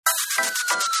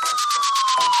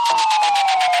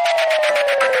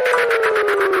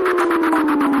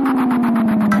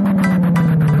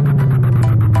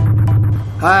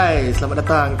Hai, selamat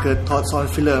datang ke Thoughts on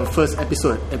Film First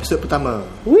episode pertama.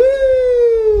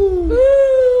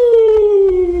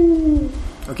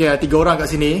 Okay, ada 3 orang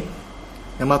kat sini.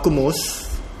 Nama aku Mus.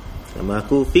 Nama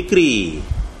aku Fikri.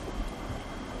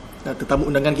 Dan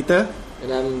tetamu undangan kita, and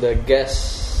I'm the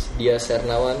guest, Diaz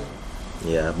Hernawan.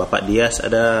 Ya, Bapak Diaz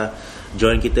ada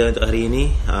join kita untuk hari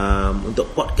ini, untuk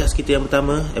podcast kita yang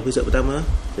pertama, episod pertama.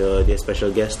 So, dia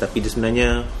special guest, tapi dia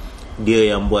sebenarnya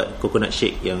dia yang buat coconut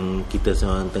shake yang kita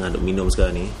sekarang tengah duk minum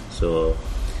sekarang ni. So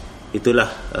itulah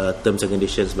terms and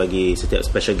conditions bagi setiap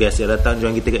special guest yang datang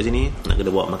join kita kat sini. Nak kena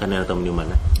bawa makanan atau minuman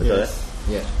lah. Betul yes.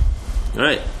 Yeah.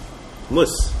 Alright, Mus.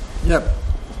 Yep.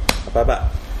 Apa?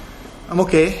 I'm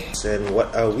okay. And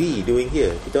what are we doing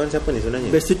here? Kita orang siapa ni sebenarnya?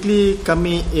 Basically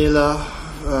kami ialah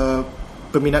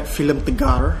peminat filem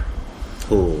tegar.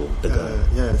 Oh, tegar.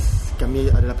 Yes,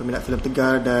 kami adalah peminat filem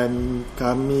tegar dan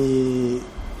kami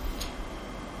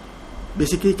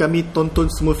tonton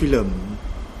semua filem.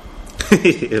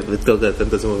 Betul ke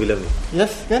tonton semua filem ni?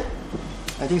 Yes, kan?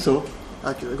 I think so.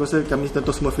 Aku rasa kami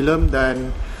tonton semua filem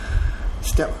dan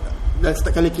setiap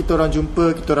kali kita orang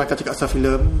jumpa, kita orang akan cakap pasal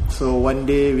filem. So one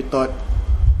day we thought,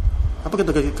 apa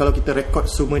kata kalau kita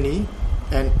record semua ni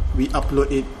and we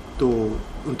upload it to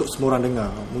untuk semua orang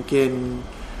dengar. Mungkin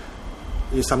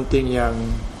is something yang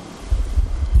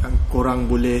korang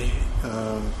boleh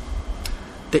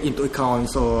take into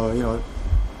account, or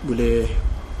boleh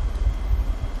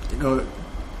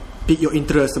pick your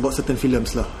interest about certain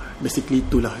films lah. Basically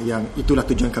itulah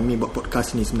tujuan kami buat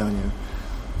podcast ni sebenarnya.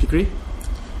 Fikri?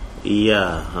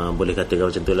 Iya, boleh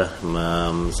katakan macam tu lah.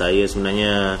 Saya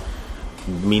sebenarnya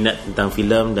minat tentang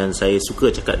filem dan saya suka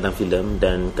cakap tentang filem,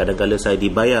 dan kadang-kadang saya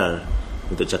dibayar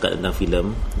untuk cakap tentang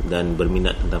filem dan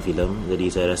berminat tentang filem. Jadi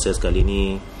saya rasa sekali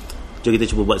ni jom kita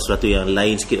cuba buat sesuatu yang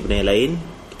lain sikit daripada yang lain.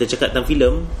 Kita cakap tentang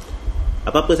filem,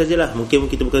 apa-apa sajalah. Mungkin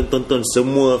kita bukan tonton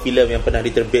semua filem yang pernah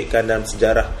diterbitkan dalam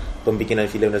sejarah pembikinan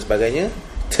filem dan sebagainya,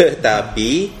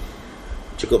 tetapi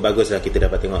cukup baguslah kita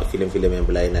dapat tengok filem-filem yang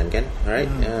berlainan, kan. Alright.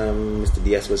 Mr.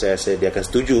 Diaz pun saya rasa dia akan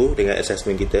setuju dengan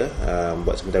assessment kita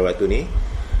buat sebentar waktu ni.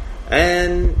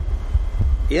 And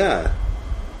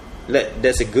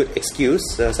that's a good excuse,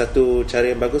 satu cara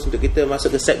yang bagus untuk kita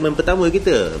masuk ke segmen pertama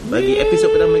kita, bagi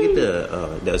episod pertama kita.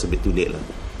 That was a bit too late lah,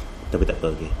 tapi tak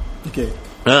apa. Okay.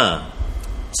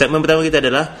 Segmen pertama kita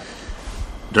adalah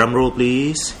drum roll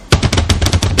please.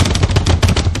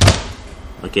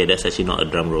 Okay, that's actually not a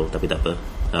drum roll, tapi tak apa.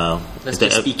 That's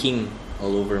just speaking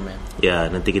all over, man. Ya,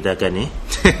 nanti kita akan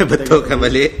betulkan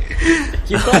balik.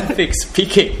 You can't fix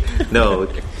speaking. No,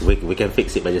 we can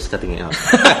fix it by just cutting it out.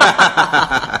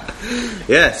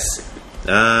 Yes.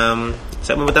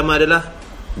 Segmen pertama adalah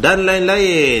dan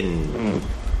lain-lain.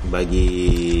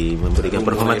 Bagi memberikan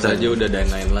penghormatan saja udah dan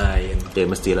lain-lain. Okay,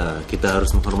 mestilah kita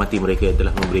harus menghormati mereka yang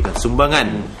telah memberikan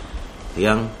sumbangan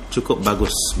yang cukup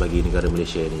bagus bagi negara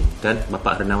Malaysia ni, kan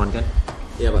Bapak Hernawan, kan?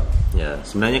 Ya, Pak. Ya,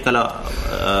 sebenarnya kalau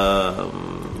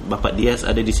Bapak Diaz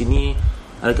ada di sini,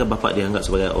 adakah Bapak dianggap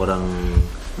sebagai orang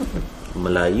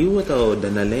Melayu atau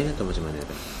dan lain-lain atau macam mana?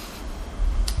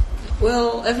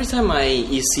 Well, every time I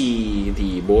see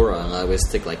the borang, I always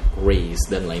take like race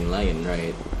dan lain-lain,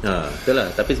 right? Betul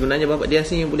lah. Tapi sebenarnya Bapak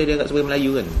Diaz ni boleh dianggap sebagai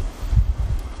Melayu, kan?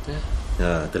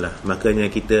 Itulah.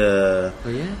 Makanya kita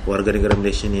warga negara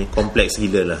Malaysia ni kompleks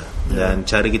gila lah. Dan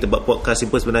cara kita buat podcast ni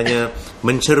pun sebenarnya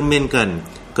mencerminkan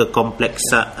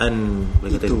kekompleksan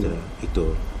itu.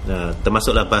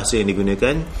 Termasuklah bahasa yang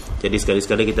digunakan. Jadi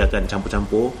sekali-sekala kita akan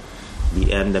campur-campur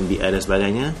BN dan BI dan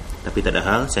sebagainya. Tapi tak ada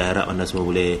hal, saya harap anda semua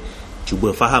boleh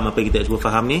cuba faham apa yang kita cuba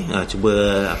faham ni. Nak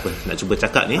cuba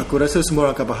cakap ni. Aku rasa semua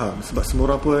orang akan faham, sebab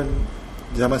semua orang pun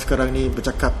zaman sekarang ni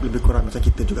bercakap lebih kurang macam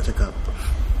kita juga cakap.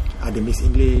 Ada mix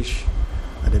English,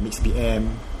 ada mix BM,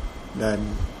 dan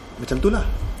macam itulah.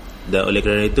 Dan oleh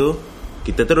kerana itu,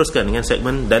 kita teruskan dengan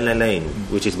segmen dan lain-lain,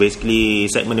 which is basically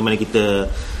segmen di mana kita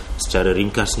secara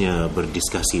ringkasnya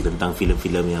berdiskusi tentang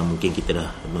filem-filem yang mungkin kita dah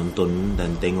nonton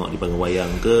dan tengok di panggung wayang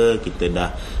ke, kita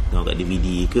dah tengok kat DVD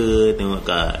ke, tengok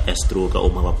kat Astro kat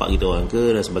rumah bapak kita orang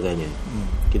ke, dan sebagainya.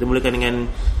 Kita mulakan dengan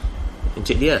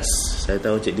Encik Diaz. Saya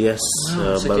tahu Encik Diaz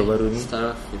baru-baru ni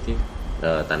start off with you.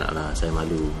 Tak nak lah, saya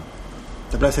malu.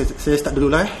 Tapi saya start dulu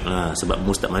lah sebab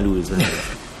Mus tak malu sebenarnya.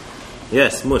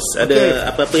 Yes, Mus, ada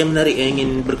apa-apa yang menarik yang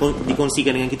ingin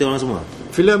dikongsikan dengan kita orang semua?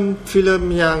 Filem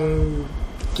yang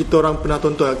kita orang pernah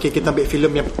tonton. Kita ambil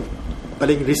filem yang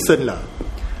paling recent lah,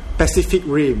 Pacific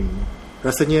Rim.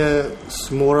 Rasanya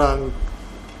semua orang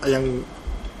yang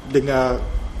dengar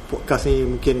podcast ni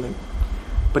mungkin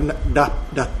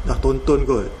dah tonton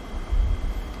kot.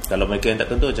 Kalau mereka yang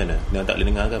tak tonton macam mana? Dia tak boleh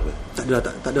dengar ke apa?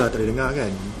 Tak ada dengar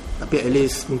kan. Tapi at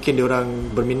least mungkin dia orang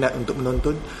berminat untuk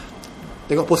menonton.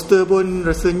 Tengok poster pun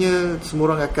rasanya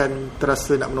semua orang akan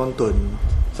terasa nak menonton.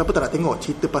 Siapa tak nak tengok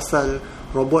cerita pasal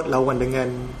robot lawan dengan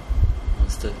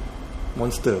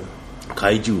monster.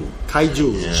 Kaiju.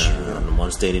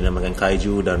 Monster yang dinamakan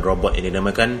Kaiju dan robot yang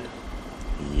dinamakan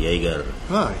Jaeger.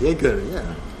 Jaeger, ya.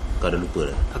 Kau dah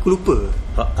lupa dah? Aku lupa.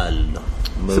 Allah.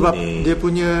 Sebab dia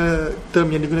punya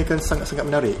term yang digunakan sangat-sangat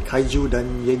menarik, Kaiju dan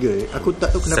Jaeger. Aku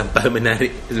tak tahu kenapa sampai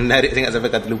menarik sangat sampai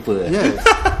kau terlupa. Yes.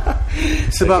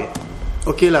 Sebab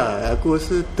okey lah, aku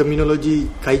rasa terminologi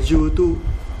Kaiju tu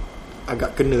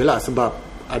agak kena lah sebab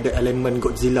ada elemen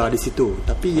Godzilla di situ.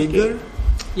 Tapi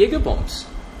Jaeger bombs.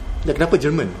 Ya, kenapa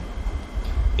Jerman?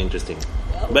 Interesting.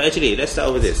 But actually, let's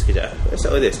start over this.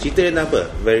 Cerita dia apa?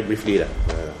 Very briefly lah.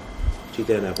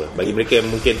 Cerita dia apa? Bagi mereka yang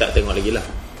mungkin tak tengok lagi lah.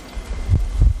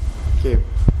 Okay.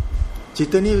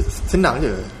 Cerita ni senang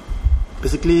je.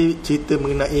 Basically, cerita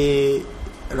mengenai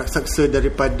raksasa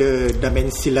daripada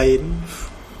dimensi lain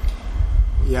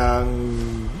yang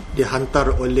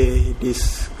dihantar oleh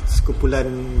sekumpulan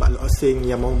makhluk asing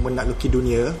yang mahu menakluki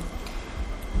dunia.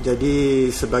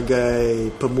 Jadi sebagai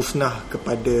pemusnah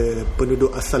kepada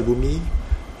penduduk asal bumi,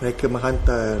 mereka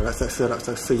menghantar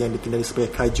raksasa-raksasa yang dikenali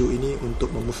sebagai Kaiju ini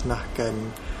untuk memusnahkan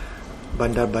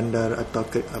bandar-bandar atau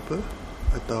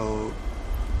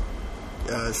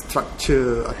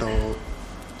struktur atau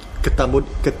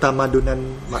ketamadunan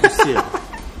manusia.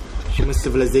 Human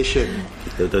civilization.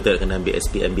 Kita betul-betul kena ambil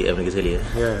SPMBM lagi sekali ya.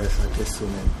 Yes, I guess so,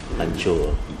 man.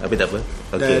 Hancur. Tapi tak apa.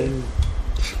 Okay.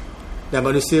 Dan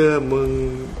manusia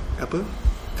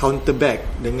counter back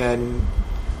dengan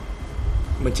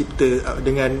mencipta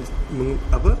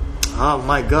oh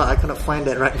my god, I cannot find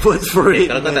that right words for it.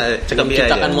 Kalau kau tak cakap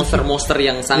menciptakan monster-monster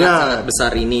yang sangat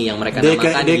besar ini yang mereka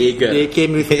namakan Jaeger. They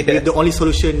came with the only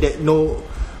solution that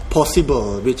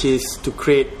possible, which is to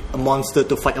create a monster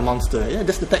to fight a monster. Yeah,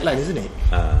 that's the tagline, isn't it?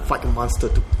 Fight a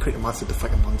monster to create a monster to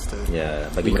fight a monster.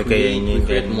 Yeah, bagi mereka yang inginkan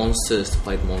create monsters to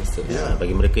fight monsters. Yeah,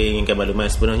 bagi mereka yang inginkan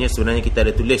maklumat sebenarnya kita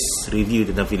ada tulis review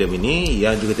tentang filem ini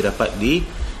yang juga terdapat di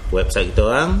website kita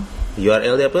orang.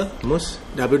 URL dia apa, Mus?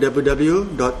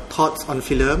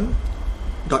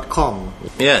 www.thoughtsonfilm.com.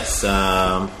 Yes.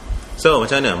 So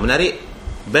macam mana? Menarik?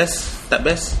 Best? Tak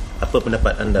best? Apa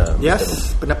pendapat anda?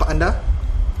 Yes, pendapat anda?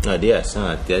 Diaz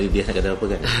nak kata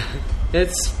apa kan?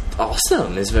 It's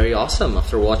awesome. It's very awesome.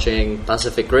 After watching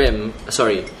Pacific Rim,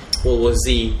 World War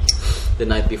Z the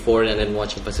night before, and then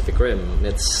watching Pacific Rim,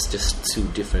 it's just two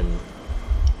different.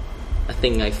 I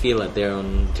feel like they're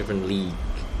on different league.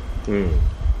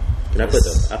 Kenapa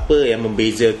tu? Apa yang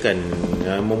membezakan,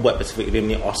 membuat Pacific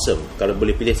Rim ni awesome? Kalau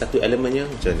boleh pilih satu elemennya,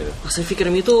 macam mana? Pacific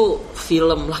Rim itu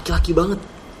film laki-laki banget.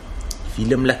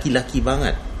 Filem laki-laki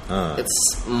banget.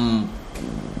 It's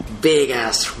big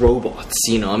ass robots,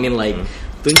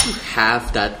 don't you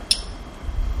have that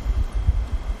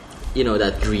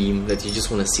that dream that you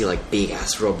just want to see like big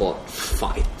ass robot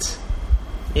fight?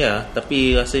 Ya,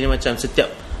 tapi rasanya macam setiap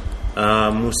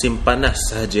musim panas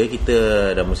sahaja,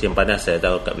 kita dah musim panas, saya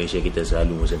tahu kat Malaysia kita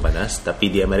selalu musim panas, tapi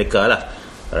di Amerika lah,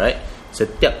 alright,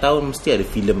 setiap tahun mesti ada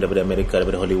filem daripada Amerika,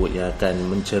 daripada Hollywood yang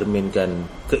akan mencerminkan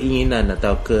keinginan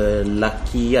atau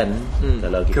kelakian,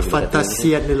 kalau kita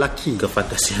kefantasian lelaki.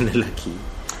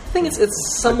 I think it's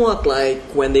somewhat like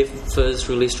when they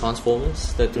first released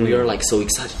Transformers, that we are like so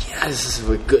excited. Yeah, this is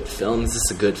a good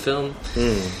film.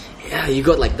 Yeah, you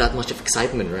got like that much of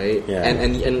excitement, right? Yeah.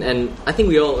 And I think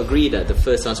we all agree that the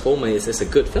first Transformer is a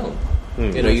good film.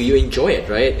 You enjoy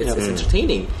it, right? It's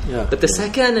entertaining. Yeah. But the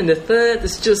second and the third,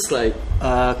 it's just like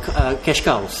cash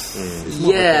cows.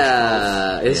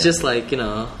 It's just like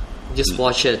just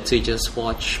watch it to just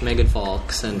watch Megan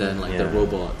Fox and then like the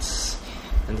robots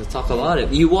and to talk about it.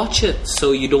 You watch it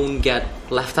so you don't get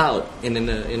left out in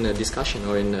a discussion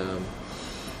or in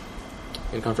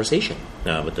conversation.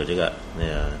 Ya, betul juga.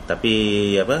 Ya,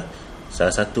 tapi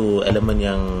salah satu elemen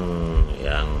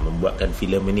yang membuatkan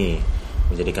filem ini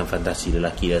menjadikan fantasi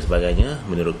lelaki dan sebagainya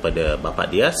menurut pada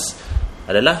Bapak Diaz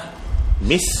adalah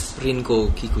Miss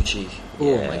Rinko Kikuchi.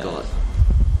 Oh my god.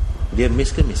 Dia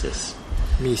Miss ke Mrs?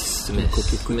 Miss Rinko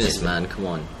Kikuchi. Miss, man,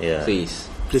 come on. Please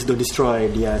don't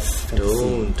destroy Diaz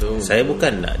fantasy. Don't. Saya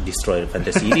bukan nak destroy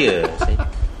fantasi dia.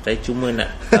 Saya cuma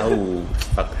nak tahu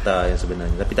fakta yang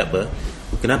sebenarnya. Tapi tak apa.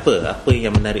 Kenapa? Apa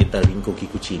yang menarik tentang Rinko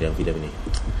Kikuchi dalam filem ini?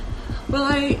 Well,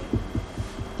 I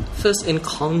first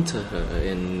encounter her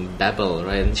in Babel,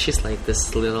 right? And she's like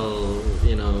this little,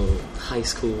 high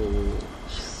school.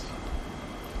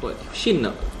 What? She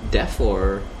deaf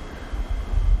or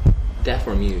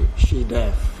mute? She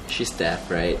deaf. She's deaf,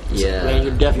 right? When Yeah.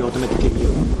 you're deaf, you automatically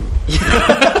mute.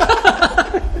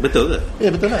 Betul ke?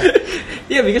 Ya, betul lah.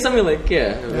 Yeah, because I mean, like,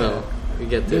 well, we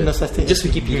get There's no such thing. just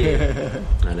Wikipedia.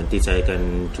 Nanti saya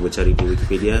akan cuba cari di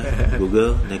Wikipedia,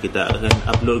 Google, dan kita akan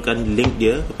uploadkan link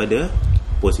dia kepada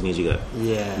post ini juga.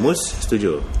 Yeah. Mus,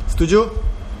 setuju? Setuju?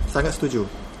 Sangat setuju.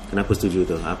 Kenapa setuju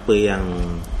tu? Apa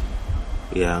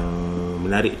yang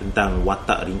menarik tentang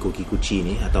watak Rinko Kikuchi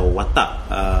ni, atau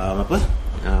watak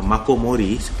Mako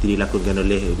Mori seperti dilakonkan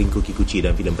oleh Rinko Kikuchi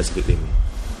dalam filem Pacific Rim ni?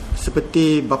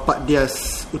 Seperti Bapak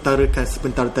Diaz utarakan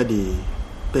sebentar tadi,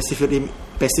 Pacific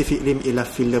Rim ialah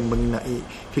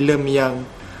filem yang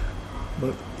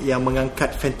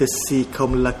mengangkat fantasi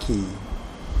kaum lelaki.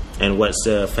 And what's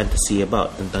the fantasy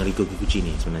about tentang Rinko Kikuchi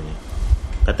ni sebenarnya?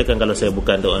 Katakan kalau saya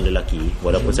bukan orang lelaki,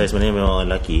 walaupun saya sebenarnya memang orang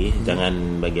lelaki,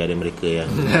 jangan bagi ada mereka yang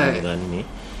dengan ni.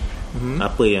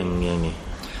 Apa yang ni?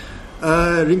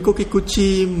 Rinko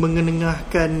Kikuchi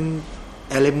mengenengahkan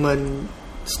elemen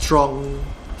strong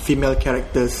female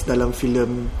characters dalam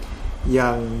filem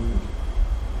yang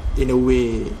in a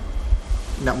way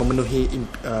nak memenuhi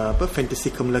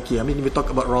fantasy kaum lelaki. I mean, we talk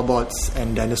about robots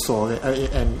and dinosaur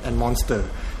and monster.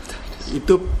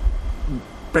 Itu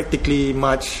practically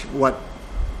much what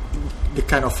the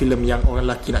kind of film yang orang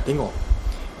lelaki nak tengok.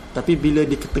 Tapi bila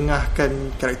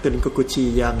diketengahkan karakter Rinko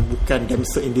Kikuchi yang bukan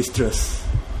damsel in distress,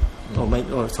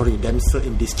 damsel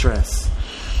in distress,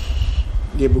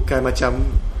 dia bukan macam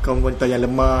kaum wanita yang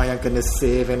lemah yang kena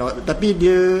save and all, tapi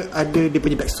dia ada dia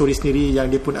punya backstory sendiri,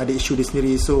 yang dia pun ada isu dia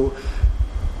sendiri. So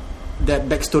that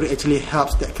backstory actually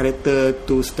helps that character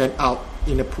to stand out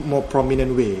in a more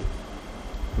prominent way.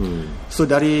 So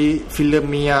dari filem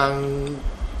yang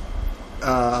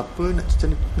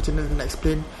macam mana nak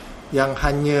explain, yang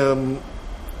hanya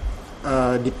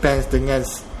depends dengan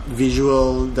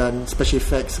visual dan special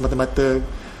effects semata-mata,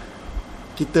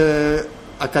 kita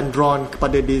akan drawn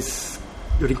kepada this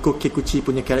Rinko Kikuchi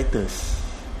punya characters.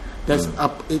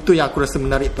 Itu yang aku rasa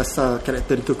menarik pasal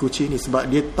karakter Rinko Kikuchi ni, sebab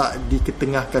dia tak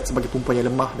diketengahkan sebagai perempuan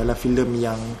yang lemah dalam filem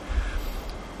yang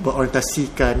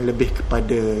berorientasikan lebih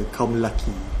kepada kaum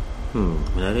lelaki.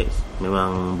 Menarik.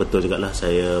 Memang betul jugalah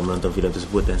saya menonton filem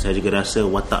tersebut, dan saya juga rasa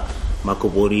watak Mako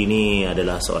Mori ni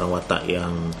adalah seorang watak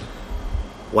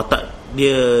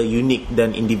dia unik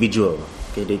dan individual.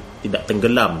 Dia tidak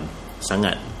tenggelam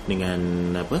sangat dengan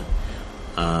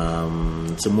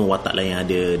semua watak lain yang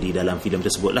ada di dalam filem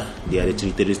tersebut lah. Dia ada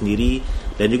cerita dia sendiri,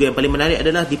 dan juga yang paling menarik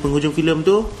adalah di penghujung filem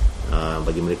tu,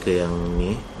 bagi mereka yang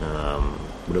ni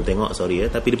belum tengok,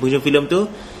 tapi di penghujung filem tu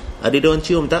ada diorang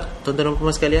cium tak, tuan-tuan dan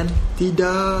puan sekalian?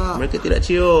 Tidak. Mereka tidak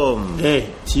cium.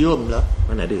 Cium lah.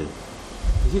 Mana ada?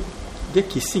 Dia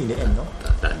kissing the end, no?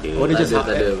 Tak ada. Or they just hug.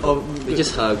 They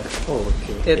just hug. Oh,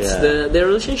 okay. It's their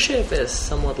relationship is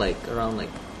somewhat like around like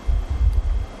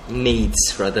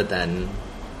mates rather than.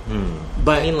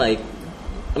 But I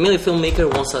mean, the filmmaker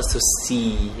wants us to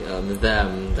see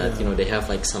them that they have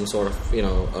like some sort of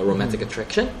a romantic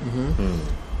attraction,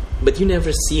 but you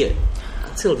never see it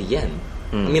until the end.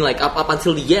 I mean, like up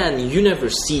until the end, you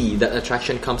never see that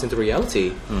attraction comes into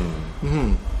reality.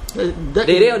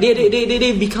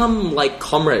 They become like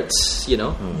comrades,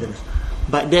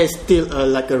 But there's still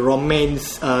like a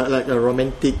romance, like a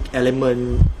romantic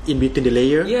element in between the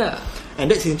layer. Yeah.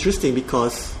 And that's interesting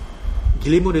because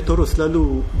Guillermo del Toro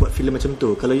selalu buat filem macam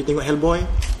tu. Kalau you tengok Hellboy,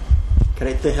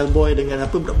 karakter Hellboy dengan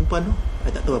budak perempuan tu,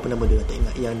 I tak tahu apa nama dia, tak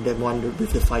ingat, yang the one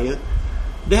with the fire,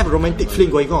 they have a romantic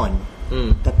fling going on.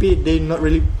 Tapi they not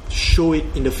really show it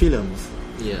in the films.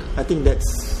 Yeah. I think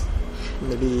that's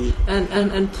maybe.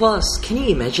 And plus, can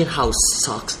you imagine how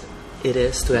sucks it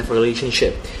is to have a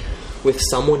relationship with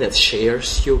someone that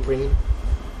shares your brain?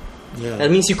 Yeah.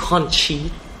 That means you can't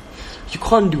cheat, you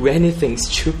can't do anything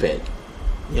stupid.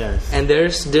 Yes. And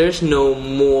there's no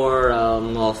more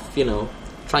of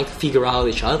trying to figure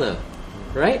out each other,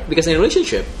 right? Because in a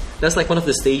relationship, that's like one of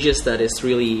the stages that is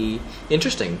really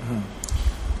interesting.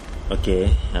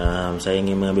 Okay, saya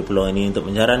ingin mengambil peluang ini untuk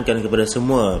menyarankan kepada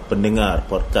semua pendengar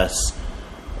podcast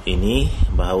ini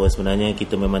bahawa sebenarnya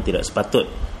kita memang tidak sepatut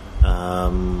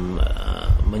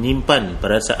menyimpan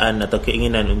perasaan atau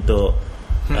keinginan untuk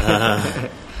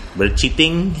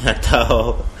bercheating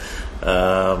atau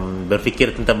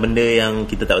berfikir tentang benda yang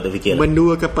kita tak patut fikir.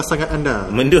 Menduakan pasangan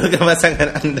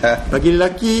anda. Bagi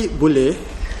lelaki boleh.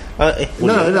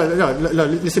 Boleh. No,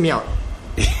 listen me out.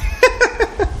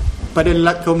 Pada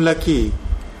kaum lelaki,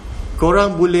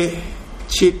 korang boleh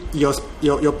cheat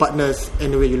your partners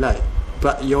any way you like,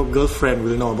 but your girlfriend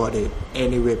will know about it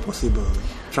any way possible.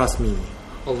 Trust me.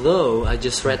 Although I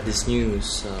just read this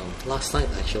news last night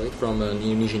actually from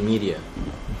Indonesian media.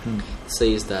 It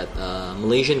says that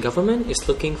Malaysian government is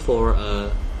looking for a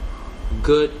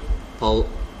good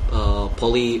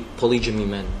polygamy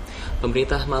men.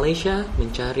 Pemerintah Malaysia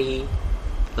mencari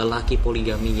lelaki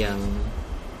poligami yang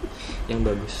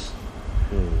bagus.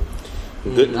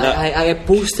 Good. I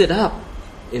posted up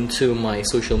into my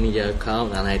social media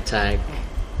account and I tag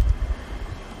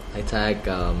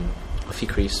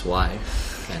Fikri's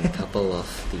wife and a couple of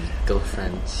the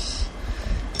girlfriends.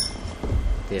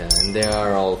 Yeah, and they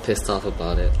are all pissed off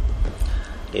about it.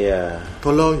 Yeah.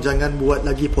 Tolong jangan buat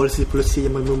lagi polisi-polisi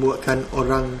yang membuatkan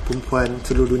orang perempuan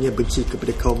seluruh dunia benci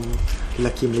kepada kaum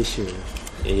lelaki Malaysia,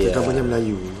 terutamanya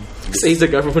Melayu. Says the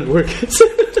government workers.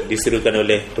 Diserukan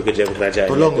oleh pekerja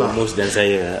kerajaan. Tolonglah. Mus dan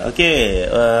saya. Okey.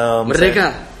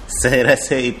 Merdeka. Saya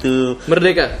rasa itu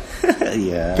Merdeka.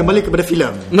 Ya. Kembali kepada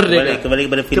filem. Merdeka. Kembali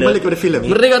kepada filem. Kembali kepada filem.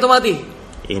 Merdeka atau mati.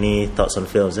 Ini thoughts on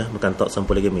films, bukan thoughts on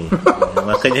polygamy.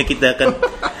 Makanya kita akan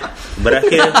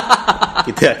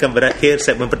berakhir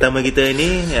segmen pertama kita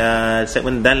ini,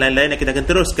 segmen dan lain-lain yang kita akan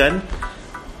teruskan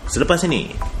selepas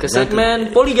ini ke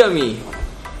segmen poligami.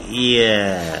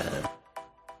 Yeah.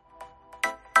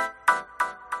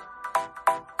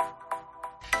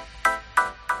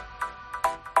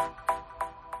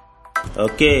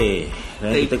 Okay,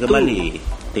 dan kita kembali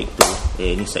take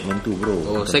 2. Ini segmen 2 bro.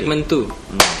 Oh, segmen 2.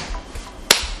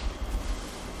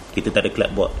 Kita tak ada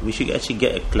clapboard. We should actually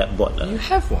get a clapboard lah. You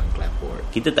have one clapboard.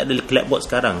 Kita tak ada clapboard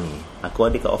sekarang ni. Aku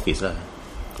ada kat office lah.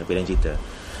 Tapi lain cerita.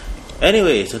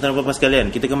 Anyway, saudara-saudara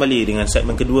sekalian, kita kembali dengan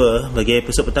segmen kedua bagi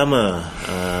episod pertama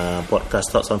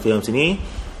podcast Thoughts on Films ini,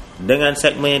 dengan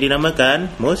segmen yang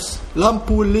dinamakan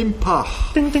Lampu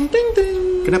Limpah. Ting ting ting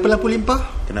ting. Kenapa lampu limpah?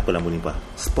 Kenapa lampu limpah?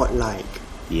 Spotlight.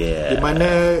 Yeah. Di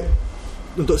mana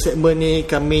untuk segmen ni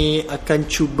kami akan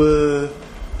cuba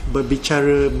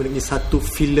berbicara mengenai satu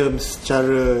filem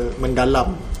secara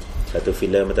mendalam. Satu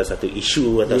filem atau satu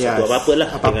isu atau satu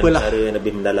apa-apalah dengan cara yang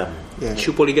lebih mendalam. Yeah.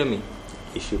 Isu poligami.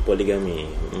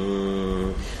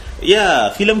 Ya,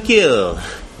 filem Kill.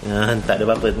 Tak ada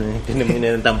apa-apa kena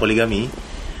mengenai tentang poligami.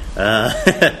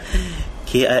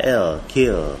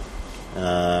 Kill.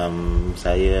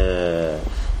 Saya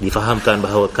difahamkan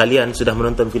bahawa kalian sudah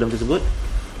menonton filem tersebut.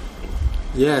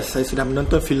 Yes, saya sudah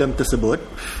menonton filem tersebut.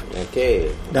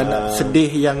 Okay. Dan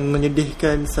sedih yang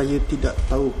menyedihkan, saya tidak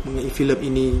tahu mengenai filem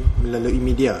ini melalui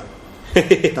media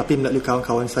tapi melalui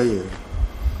kawan-kawan saya.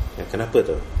 Ya, kenapa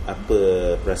tu? Apa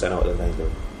perasaan awak tentang itu?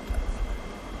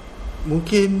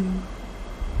 Mungkin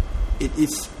it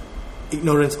is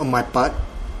ignorance on my part,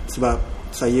 sebab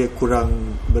saya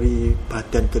kurang beri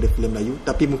perhatian kepada filem Melayu.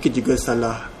 Tapi mungkin juga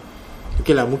salah.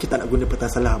 Okeylah, mungkin tak nak guna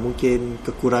perkataan salah, mungkin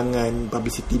kekurangan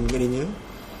publicity mengenainya.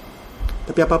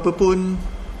 Tapi apa-apa pun,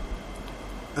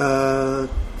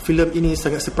 filem ini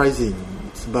sangat surprising.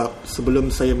 Sebab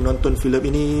sebelum saya menonton filem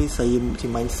ini, saya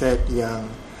macam mindset yang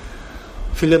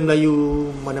filem Melayu,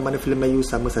 mana-mana filem Melayu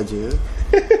sama saja.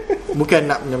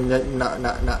 Bukan nak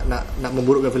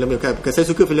memburukkan filem Melayu, bukan. Saya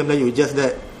suka filem Melayu, just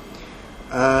that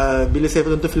bila saya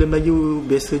menonton filem Melayu,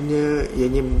 biasanya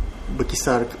ianya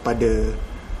berkisar kepada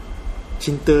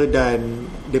cinta dan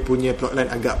dia punya plotline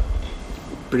agak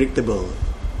predictable.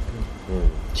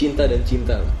 Cinta dan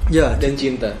cinta. Ya, dan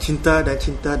cinta. Cinta dan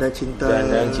cinta dan cinta.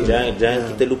 Jangan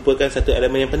kita lupakan satu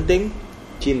elemen yang penting,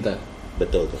 cinta.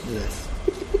 Betul tu. Yes.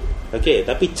 Okey,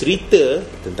 tapi cerita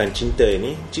tentang cinta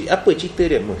ini, apa cerita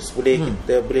dia, Mus?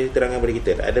 Kita boleh terangkan kepada kita.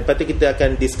 Lepas tu kita akan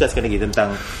discusskan lagi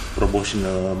tentang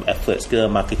promotional efforts ke,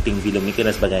 marketing filem ni ke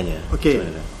dan sebagainya. Okey.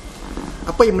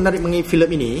 Apa yang menarik mengenai filem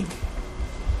ini?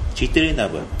 Cerita dia tentang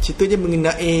apa? Cerita dia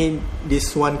mengenai this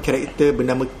one character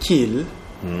bernama Kill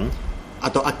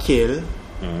atau Akil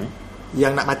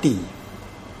yang nak mati.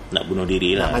 Nak bunuh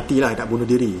diri lah. Nak bunuh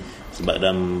diri. Sebab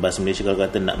dalam bahasa Malaysia kalau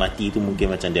kata nak mati tu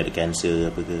mungkin macam dia ada kanser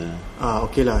apa ke.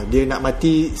 Okeylah, dia nak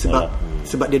mati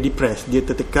sebab dia depressed, dia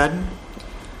tertekan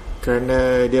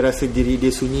kerana dia rasa diri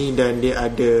dia sunyi dan dia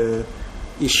ada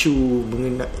isu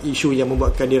yang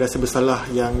membuatkan dia rasa bersalah,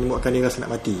 yang membuatkan dia rasa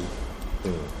nak mati.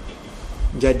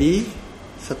 Jadi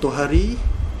satu hari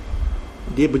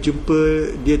dia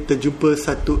terjumpa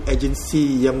satu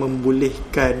agensi yang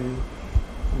membolehkan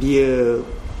dia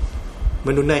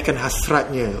menunaikan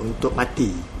hasratnya untuk mati.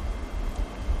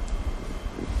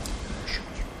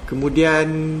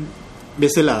 Kemudian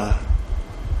biasalah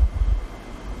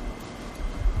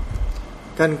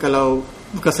kan, kalau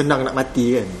bukan senang nak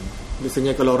mati kan.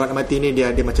 Biasanya kalau orang nak mati ni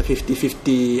dia ada macam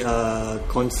 50-50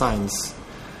 conscience.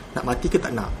 Nak mati ke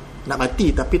tak nak? Nak mati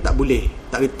tapi tak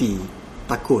boleh, tak reti,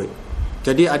 takut.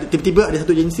 Jadi tiba-tiba ada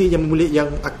satu agensi yang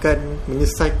akan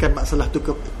menyelesaikan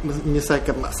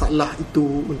masalah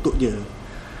itu untuk dia.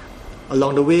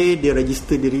 Along the way dia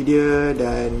register diri dia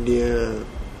dan dia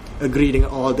agree dengan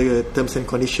all the terms and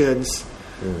conditions.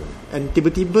 And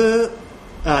tiba-tiba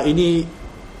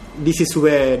this is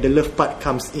where the love part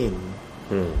comes in.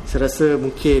 Saya rasa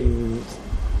mungkin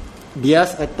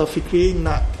Diaz atau Fikri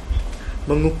nak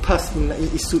mengupas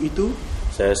mengenai isu itu.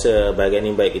 Saya rasa bahagian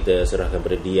ini baik kita serahkan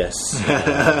pada Diaz.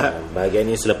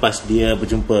 Bahagian ini selepas dia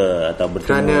berjumpa atau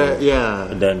bertemu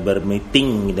dan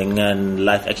bermeeting dengan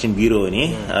Live Action Bureau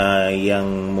ni, yang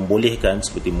membolehkan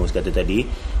seperti Mus kata tadi,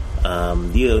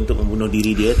 dia untuk membunuh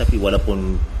diri dia, tapi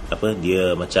walaupun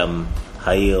dia macam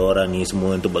hire orang ni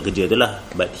semua untuk buat kerja tu lah,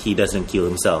 but he doesn't kill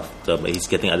himself, so but he's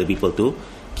getting other people to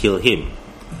kill him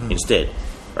instead,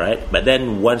 right? But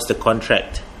then once the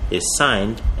contract is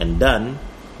signed and done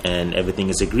and everything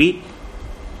is agreed,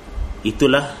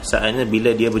 itulah saatnya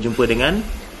bila dia berjumpa dengan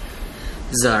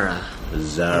Zara,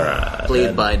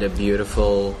 played by the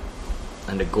beautiful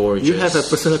and the gorgeous. You have a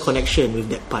personal connection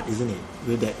with that part, isn't it?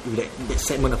 With that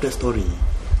segment of the story.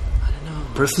 I don't know.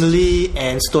 Personally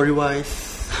and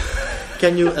story-wise,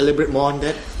 can you elaborate more on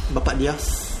that, Bapak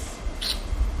Diaz?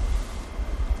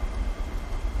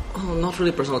 Oh, not really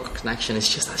personal connection.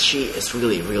 It's just that she is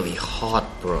really, really hot,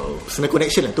 bro. Personal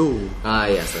connection lah tu.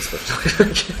 Yes, that's personal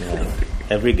connection.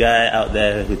 Every guy out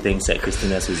there who thinks that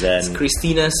Christina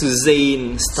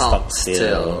Suzanne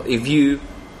Stockstill. If you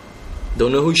don't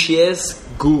know who she is,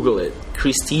 Google it.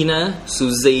 Christina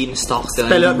Suzanne Stockstill.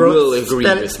 Spell it, bro. Will agree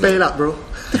with spell it up, bro.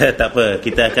 Tak apa,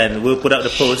 we'll put out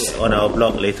the post on our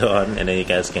blog later on, and then you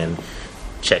guys can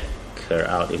check her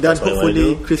out if dan that's what you want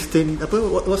to hopefully do.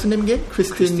 What's her name again?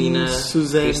 Christina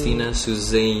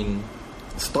Suzanne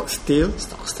Stockstill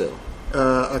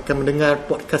akan mendengar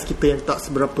podcast kita yang tak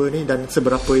seberapa ni dan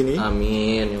seberapa ini.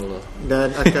 Amin ya Allah.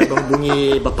 Dan akan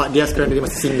menghubungi Bapak Diaz kerana dia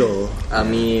masih single.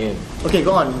 Amin. Okay,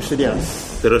 go on Mr.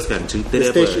 Diaz. Teruskan cerita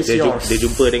dia apa? Dia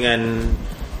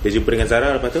jumpa dengan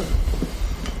Zara lepas tu.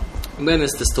 Then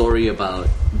it's the story about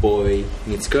boy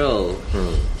meets girl.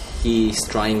 He's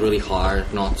trying really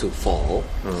hard not to fall,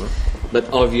 but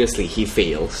obviously he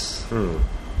fails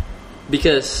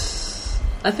because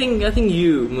I think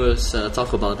you must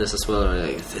talk about this as well.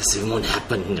 Like, this won't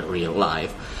happen in real life,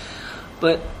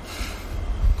 but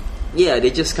yeah,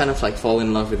 they just kind of like fall in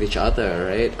love with each other,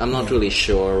 right? I'm not really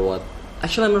sure what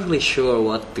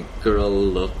the girl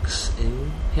looks in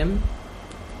him,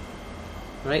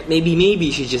 right? Maybe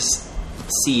she just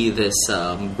see this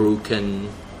broken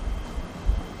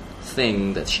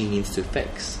thing that she needs to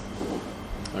fix.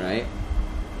 Alright?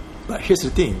 But here's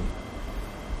the thing.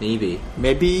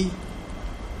 Maybe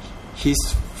he's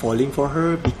falling for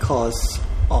her because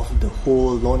of the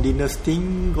whole loneliness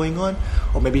thing going on,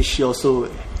 or maybe she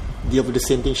also deal with the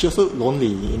same thing. She also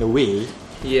lonely in a way.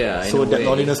 Yeah. So that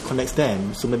loneliness connects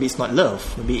them. So maybe it's not love.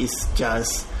 Maybe it's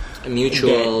just a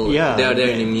mutual. They're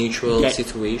in a mutual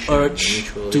situation. Urge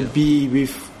to be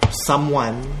with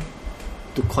someone,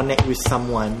 to connect with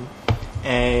someone.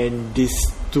 And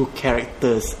these two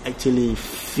characters actually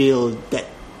feel that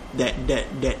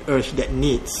urge, that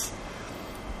needs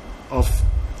of,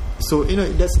 so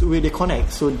that's the way they connect.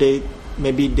 So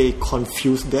maybe they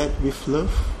confuse that with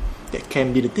love. That can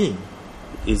be the thing.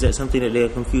 Is that something that they are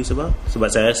confused about?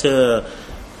 Sebab saya rasa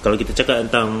kalau kita cakap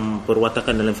tentang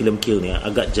perwatakan dalam filem Kill ni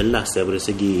agak jelas daripada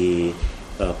segi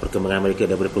perkembangan mereka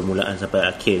daripada permulaan sampai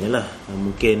akhirnya lah.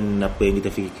 Mungkin apa yang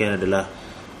kita fikirkan adalah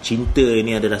cinta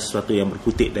ini adalah sesuatu yang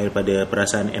berkutik daripada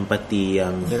perasaan empati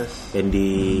yang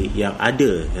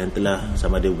ada, yang telah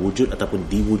sama ada wujud ataupun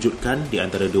diwujudkan di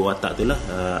antara dua watak itulah,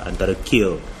 antara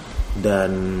Kill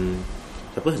dan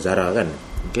Zara kan.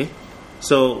 Okay,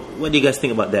 so what do you guys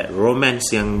think about that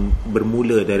romance yang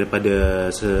bermula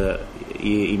daripada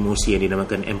emosi yang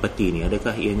dinamakan empati ni?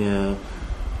 Adakah ianya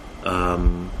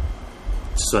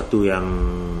sesuatu yang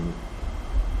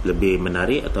lebih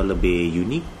menarik atau lebih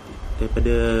unik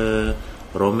daripada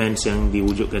romance yang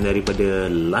diwujudkan daripada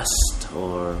lust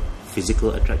or physical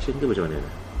attraction tu? Macam mana?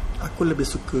 Aku lebih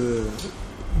suka.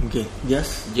 Okay,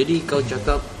 yes. Jadi kau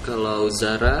cakap kalau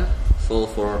Zara fall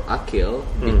for Akil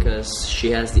because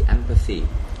she has the empathy.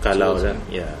 Kalau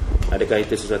adakah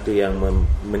itu sesuatu yang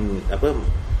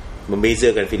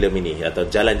membezakan filem ini atau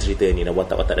jalan cerita ini dan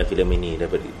watak-watak dalam filem ini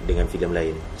daripada dengan filem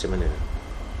lain? Macam mana?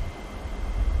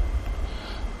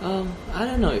 I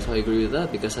don't know if I agree with that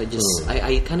because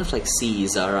I kind of like see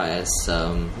Zara as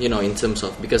in terms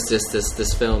of, because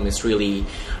this film is really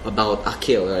about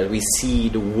Akil, right? We see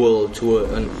the world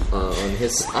on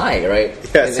his eye, right?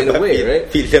 In a way, right?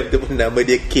 Film tu pun nama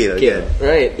dia Kill kan?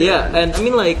 Right? Yeah, and I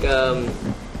mean like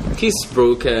he's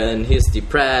broken, he's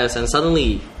depressed, and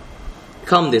suddenly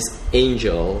come this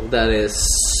angel that is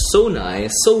so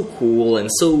nice, so cool, and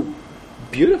so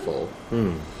beautiful.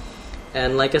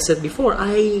 And like I said before,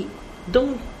 I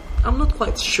don't I'm not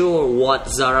quite sure what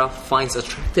Zara finds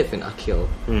attractive in Akil.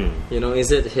 You know,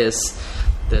 is it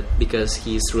that because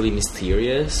he's really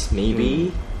mysterious,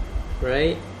 maybe,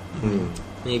 right?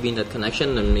 Maybe in that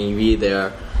connection, and maybe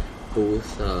they're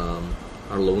both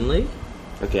are lonely.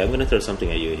 Okay, I'm going to throw something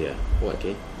at you here. What?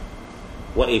 Okay.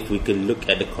 What if we could look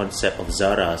at the concept of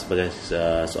Zara sebagai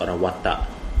seorang watak?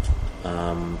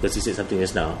 Because you said something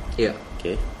just now. Yeah.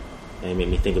 Okay. And it made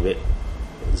me think of it.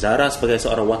 Zara sebagai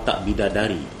seorang watak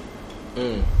bidadari.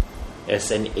 As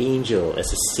an angel,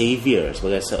 as a savior,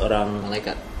 sebagai seorang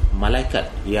malaikat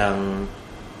yang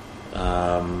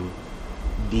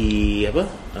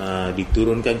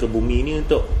diturunkan ke bumi ni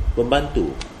untuk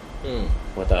membantu.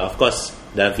 Of course,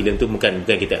 dalam filem tu bukan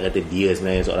kita kata dia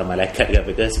sebenarnya seorang malaikat kan,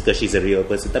 because she's a real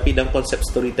person, tapi dalam konsep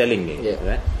storytelling ni,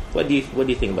 right? What do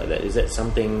you think about that? Is that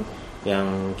something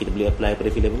yang kita boleh apply pada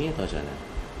filem ni atau macam mana?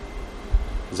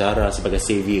 Zara sebagai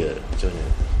savior, macam mana?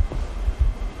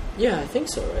 Yeah, I think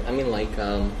so, right? I mean, like,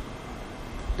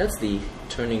 that's the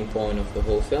turning point of the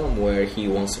whole film, where he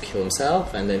wants to kill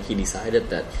himself, and then he decided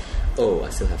that, I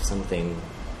still have something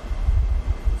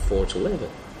to live.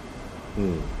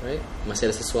 Right?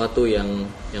 Masih ada sesuatu yang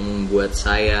membuat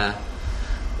saya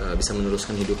bisa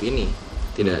meneruskan hidup ini.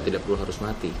 Tidak perlu harus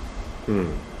mati.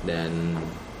 Dan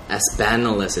as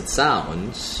banal as it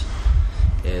sounds,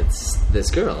 it's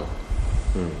this girl.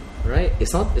 Right?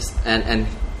 It's not. And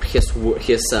his mainly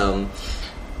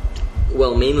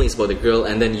it's about the girl,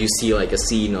 and then you see like a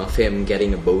scene of him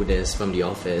getting a bonus from the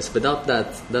office. But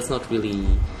that's not really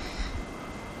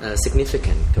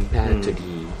significant compared to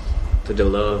the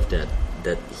love that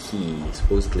he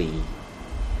supposedly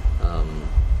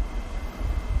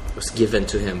was given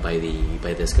to him by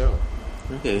this girl.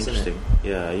 Okay, interesting.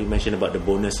 Yeah, you mentioned about the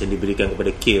bonus yang diberikan kepada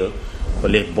Kill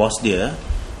oleh bos dia,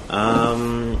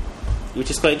 which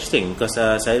is quite interesting because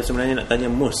saya sebenarnya nak tanya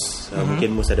Mus,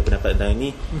 mungkin Mus ada pendapat tentang ini.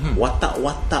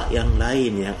 Watak-watak yang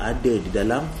lain yang ada di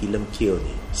dalam filem Kill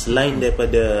ni selain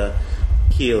daripada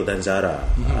Kill dan Zara,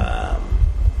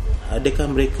 adakah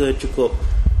mereka cukup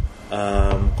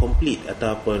complete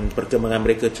ataupun perkembangan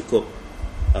mereka cukup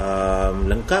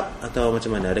lengkap atau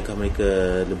macam mana? Adakah mereka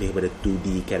lebih kepada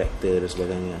 2D karakter dan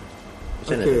sebagainya?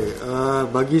 Macam mana?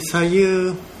 Bagi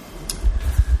saya,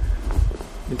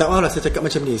 minta maaf lah saya cakap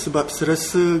macam ni, sebab saya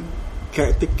rasa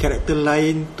karakter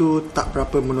lain tu tak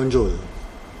berapa menonjol.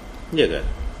 Ya kan?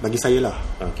 Bagi saya lah.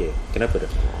 Okay, kenapa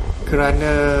dah?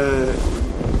 Kerana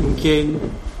mungkin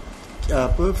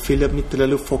filem ni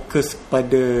terlalu fokus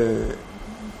pada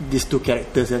these two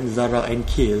characters, Zara and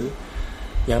Kill,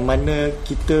 yang mana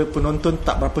kita penonton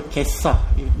tak berapa kisah,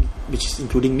 which is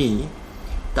including me,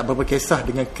 tak berapa kisah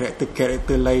dengan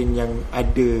karakter-karakter lain yang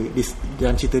ada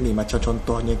dalam cerita ni. Macam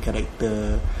contohnya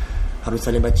karakter Harun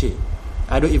Salim Bacik.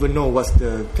 I don't even know what's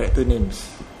the character names.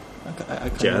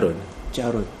 Cik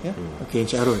Harun, yeah? Okay,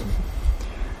 Cik Harun.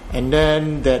 And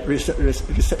then that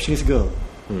receptionist girl.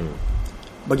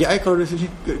 Bagi I kalau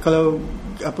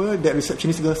that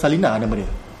receptionist girl, Salina nama dia.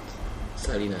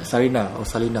 Salina or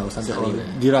something, or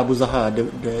Dira Abu Zahar, the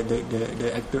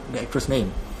actress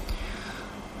name.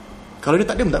 Kalau dia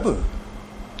tak ada pun tak apa.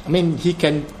 I mean, he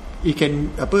can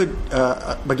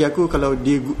bagi aku kalau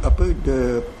dia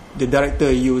the director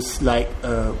use like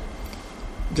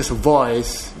just a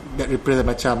voice that represent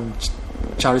macam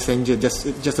Charles Angel,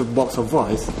 just a box of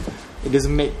voice, it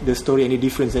doesn't make the story any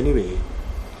difference anyway.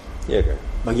 Ya kan?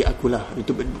 Bagi akulah, itu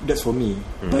that's for me.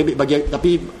 Tapi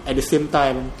at the same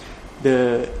time,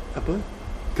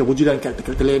 kewujudan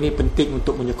karakter lain ni penting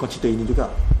untuk menyokong cerita ini juga.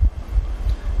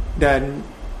 Dan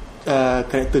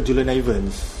karakter Julian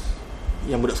Evans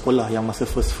yang budak sekolah yang masa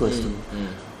first tu,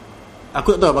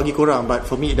 aku tak tahu bagi korang, but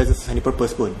for me it doesn't have any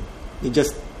purpose pun. It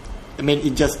just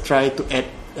try to add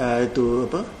to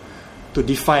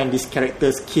define this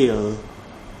character's skill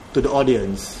to the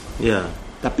audience. Yeah.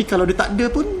 Tapi kalau dia tak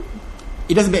ada pun,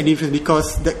 it doesn't make a difference,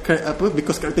 because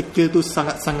karakter Kill tu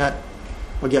sangat-sangat,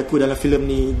 bagi aku dalam filem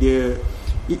ni,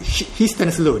 he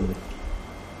stands alone,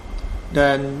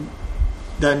 dan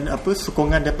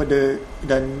sokongan daripada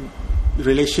dan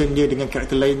relation dia dengan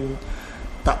karakter lain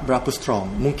tak berapa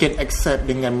strong. Mungkin except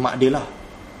dengan mak dia lah,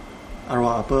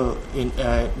 arwah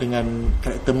dengan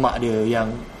karakter mak dia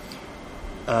yang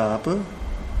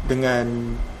dengan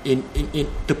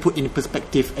to put in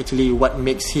perspective actually what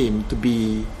makes him to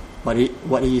be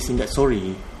what he is in that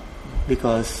story,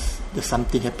 because there's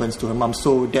something happens to her mom,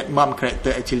 so that mom character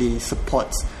actually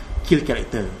supports Kill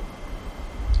character.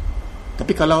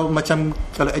 Tapi kalau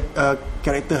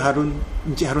karakter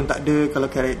Encik Harun tak ada, kalau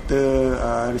karakter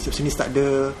receptionist tak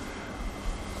ada,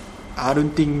 I don't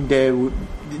think they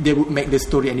would make the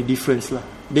story any difference lah.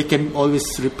 They can always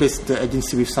replace the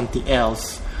agency with something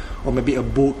else, or maybe a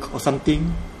book or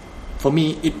something, for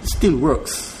me it still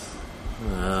works.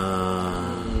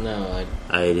 No,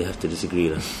 I have to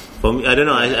disagree lah. For me, I don't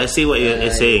know. I see what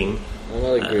you're saying. I'm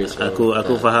not agree.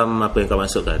 Aku faham apa yang kau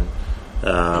maksudkan.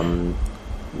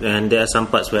 And there are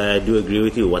some parts where I do agree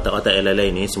with you. Watak-watak yang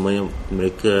lain-lain ni semuanya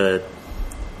mereka,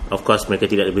 of course mereka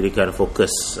tidak diberikan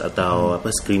fokus atau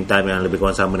screen time yang lebih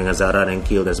kurang sama dengan Zara dan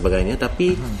Kill dan sebagainya.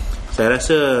 Tapi saya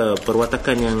rasa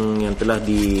perwatakan yang telah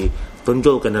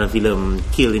ditonjolkan dalam filem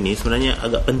Kill ini sebenarnya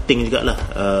agak penting jugalah,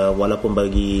 walaupun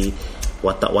bagi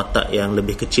watak-watak yang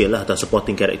lebih kecil lah, atau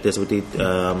supporting character seperti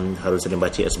Harun Salim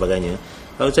Bacik dan sebagainya.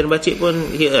 Harun Salim Bacik pun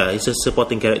he's a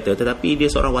supporting character, tetapi dia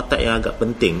seorang watak yang agak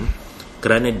penting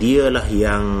kerana dialah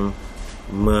yang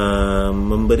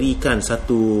memberikan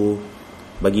satu,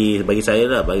 bagi saya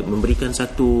lah, memberikan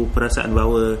satu perasaan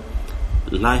bahawa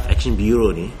live action bureau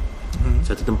ni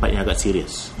satu tempat yang agak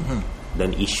serius.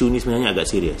 Dan isu ni sebenarnya agak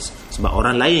serius sebab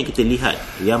orang lain yang kita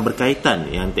lihat yang berkaitan,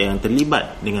 yang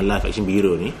terlibat dengan live action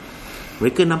bureau ni,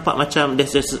 mereka nampak macam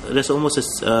there's almost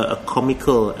a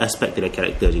comical aspect to their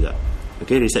character juga.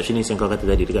 Okay, receptionist yang kau kata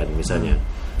tadi kan, misalnya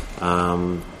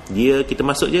kita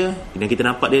masuk je dan kita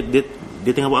nampak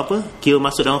dia tengah buat apa, Kill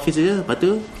masuk dalam office je, lepas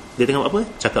tu dia tengah buat apa,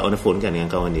 cakap on the phone kan dengan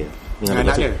kawan dia, dengan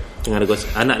anak dia,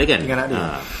 anak dia kan,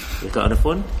 dia cakap on the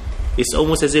phone. It's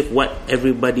almost as if what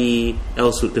everybody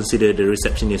else would consider the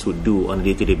receptionist would do on a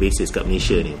day-to-day basis kat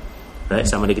Malaysia ni, right?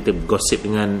 Sama ada kita gossip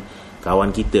dengan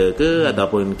kawan kita ke,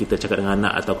 ataupun kita cakap dengan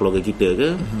anak atau keluarga kita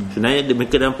ke, sebenarnya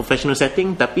mereka dalam professional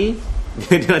setting, tapi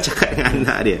dia nak cakap dengan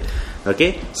anak dia.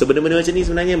 Okay, so benda-benda macam ni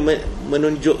sebenarnya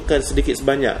menunjukkan sedikit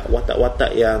sebanyak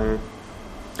watak-watak yang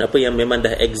memang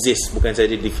dah exist, bukan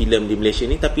saja di filem di Malaysia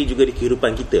ni, tapi juga di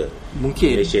kehidupan kita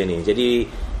mungkin di Malaysia ni. Jadi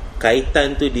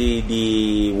kaitan tu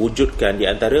diwujudkan di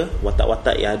antara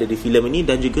watak-watak yang ada di filem ini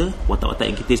dan juga watak-watak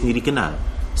yang kita sendiri kenal,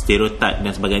 stereotip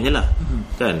dan sebagainya lah.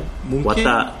 Kan,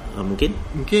 watak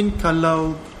mungkin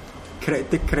kalau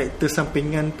karakter-karakter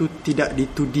sampingan tu tidak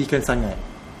ditudikan sangat.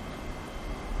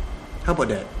 How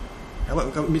about that?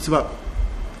 Sebab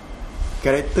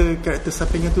karakter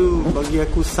sampingan tu bagi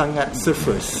aku sangat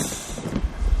surface.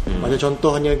 Macam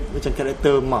contohnya macam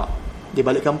karakter mak, dia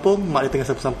balik kampung, mak dia tengah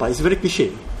sampah. It's very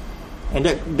cliche, and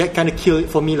that kind of kill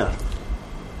it for me lah.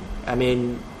 I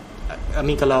mean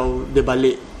kalau dia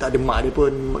balik tak ada mak dia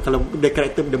pun, kalau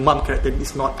the mom character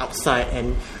is not outside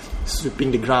and sweeping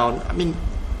the ground, I mean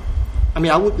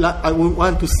I would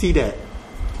want to see that,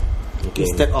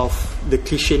 instead of the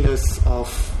clichéness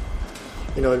of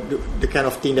the kind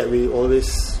of thing that we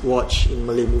always watch in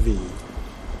Malay movie.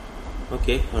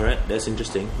 Okay, alright, that's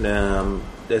interesting.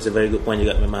 That's a very good point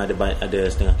juga. Memang ada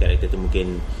setengah karakter tu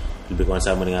mungkin lebih kurang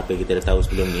sama dengan apa yang kita dah tahu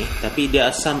sebelum ni, tapi there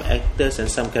are some actors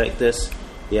and some characters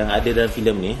yang ada dalam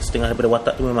filem ni, setengah daripada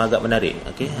watak tu memang agak menarik.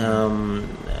 Okay,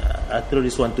 I throw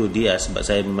this one to Diaz sebab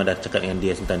saya memang dah cakap dengan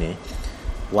Diaz tentang ni.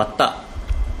 Watak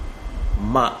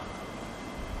mak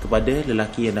kepada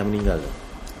lelaki yang dah meninggal,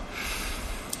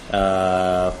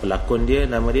 pelakon dia,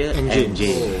 nama dia Anne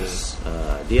James.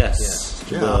 Diaz,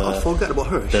 cuba I forgot about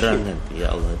her. Terangkan,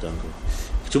 ya Allah Tuhanku,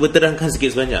 cuba terangkan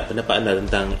sikit sebanyak pendapat anda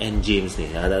tentang Anne James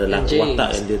ni, adalah watak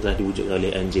yang dia telah diwujudkan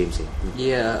oleh Anne James ni.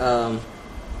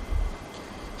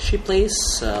 She plays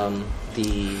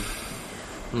the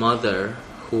mother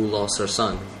who lost her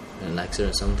son in an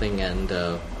accident or something, and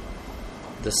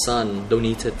the son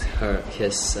donated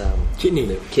his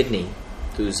kidney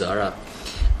to Zara,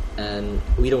 and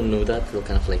we don't know that till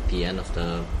kind of like the end of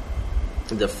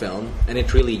the film, and it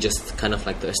really just kind of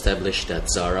like to establish that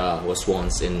Zara was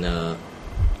once in a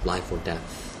life or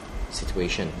death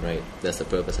situation, right? That's the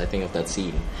purpose, I think, of that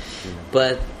scene.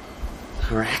 But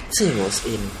her acting was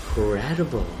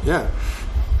incredible. Yeah,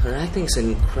 her acting is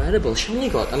incredible. She only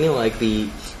got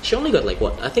like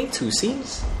what? I think 2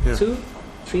 scenes,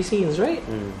 2-3 scenes, right?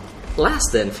 Less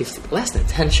than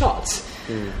 10 shots.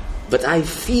 But I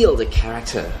feel the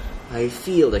character.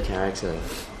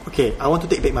 Okay, I want to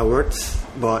take back my words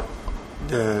about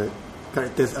the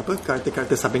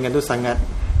karakter sampingan tu sangat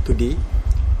 2D.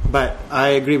 But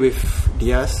I agree with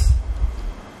Diaz,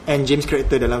 and James'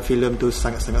 character dalam filem tu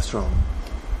sangat-sangat strong,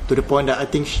 to the point that I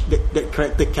think that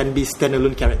character can be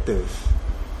standalone characters.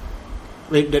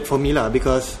 That for me lah,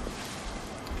 because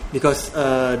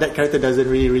that character doesn't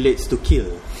really relates to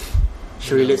Kill.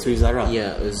 She relates with Zara.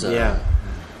 Yeah.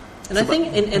 And I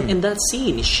think in that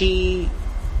scene she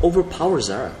overpowers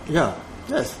Zara. Yeah.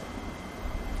 Yes.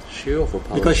 She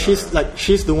overpowers because Zara.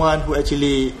 she's the one who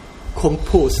actually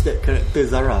composed that character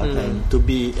Zara and to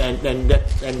be and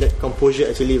that composure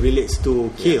actually relates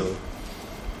to Kill.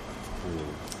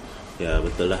 Ya,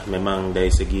 betul lah. Memang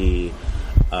dari segi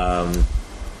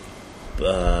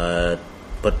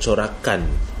percorakan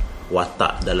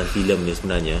watak dalam filem ni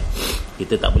sebenarnya,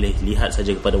 kita tak boleh lihat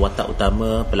saja kepada watak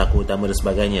utama, pelakon utama dan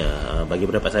sebagainya. Bagi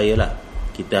pendapat saya lah,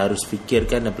 kita harus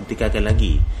fikirkan dan pertikaikan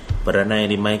lagi peranan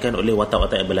yang dimainkan oleh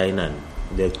watak-watak yang berlainan.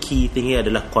 The key thing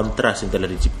adalah kontras yang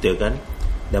telah diciptakan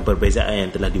dan perbezaan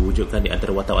yang telah diwujudkan di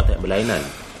antara watak-watak yang berlainan.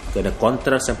 Kerana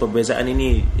kontras dan perbezaan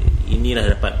inilah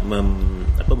dapat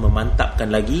memantapkan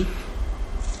lagi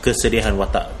kesedihan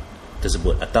watak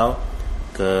tersebut, atau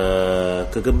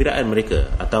kegembiraan mereka,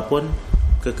 ataupun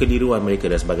kekeliruan mereka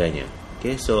dan sebagainya.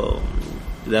 Okay, so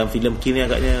dalam filem kini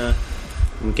agaknya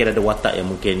mungkin ada watak yang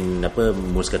mungkin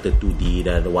Mus kata 2D,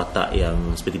 dan ada watak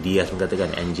yang seperti Diaz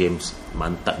mengatakan, and James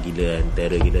mantap gila,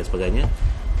 terror gila dan sebagainya.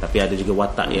 Tapi ada juga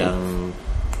watak yang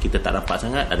kita tak dapat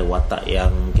sangat. Ada watak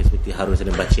yang seperti Harun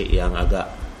Salim Bacik yang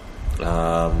agak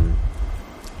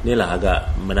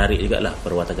agak menarik jugalah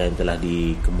perwatakan yang telah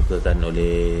dikemukakan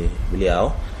oleh beliau.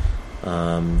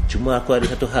 Cuma aku ada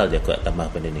satu hal je aku nak tambah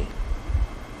pada ni,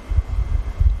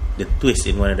 the twist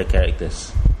in one of the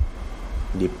characters.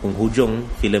 Di penghujung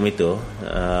filem itu,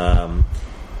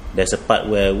 there's a part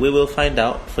where we will find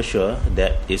out for sure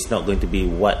that it's not going to be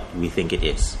what we think it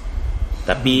is.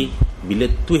 Tapi bila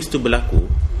twist tu berlaku,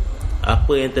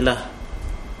 apa yang telah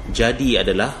jadi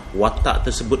adalah watak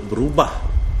tersebut berubah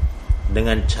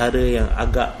dengan cara yang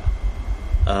agak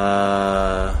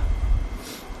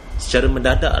secara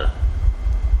mendadak lah,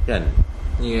 kan?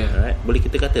 Yeah. Alright? Boleh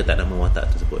kita kata tak nama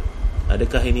watak tersebut?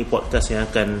 Adakah ini podcast yang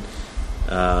akan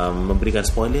memberikan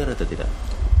spoiler atau tidak?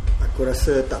 Aku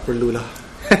rasa tak perlulah.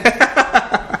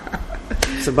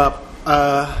 Sebab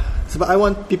I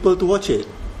want people to watch it.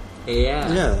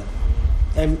 Yeah.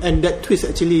 And that twist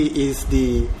actually is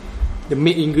the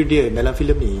main ingredient dalam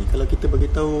filem ni. Kalau kita bagi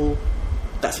tahu,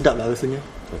 tak sedap lah rasanya.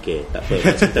 Okay, tak apa.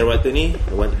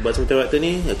 Buat sementara waktu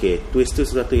ni, okay, twist tu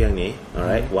sesuatu yang ni,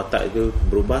 alright, watak itu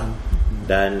berubah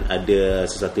dan ada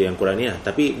sesuatu yang kurang ni lah.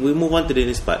 Tapi we move on to the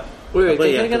next part. Wait,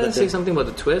 can I say something about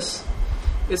the twist?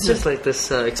 It's just like this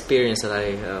experience that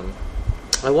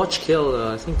I watched Kill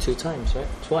I think 2 times, right?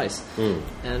 Twice.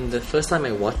 And the first time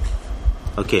I watched,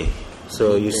 okay,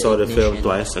 so you saw the film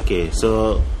twice. Okay,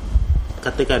 so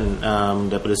katakan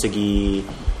daripada segi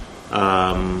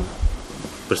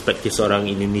perspektif seorang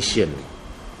Indonesian,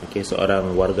 okay,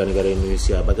 seorang warga negara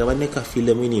Indonesia, bagaimanakah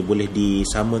filem ini boleh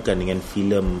disamakan dengan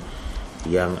filem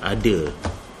yang ada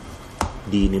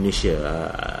di Indonesia?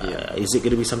 Is it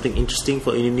going to be something interesting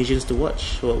for Indonesians to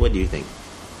watch? What do you think?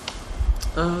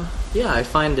 I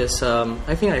find this.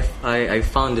 I think I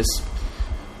found this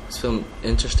film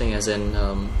interesting, as in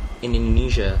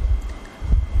Indonesia,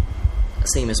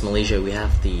 same as Malaysia, we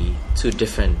have the 2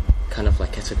 different kind of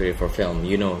like category for film.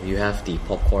 You know, you have the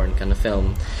popcorn kind of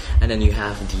film, and then you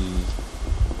have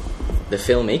the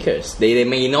filmmakers. They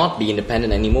may not be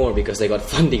independent anymore because they got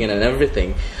funding and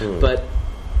everything. But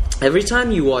every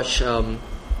time you watch a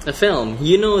film,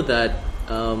 you know that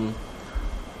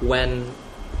when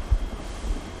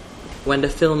the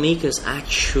filmmakers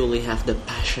actually have the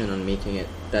passion on making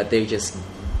it, that they're just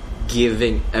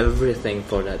giving everything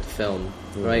for that film,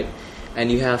 right? And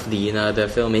you have the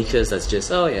filmmakers that's just,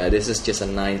 this is just a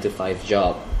 9-to-5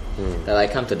 job, that I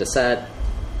come to the set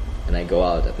and I go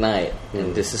out at night,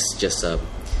 and this is just a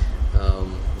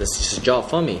job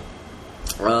for me.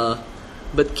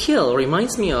 But Kill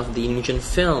reminds me of the Indonesian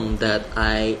film that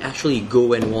I actually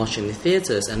go and watch in the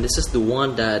theaters, and this is the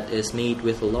one that is made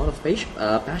with a lot of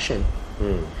passion,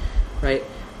 right?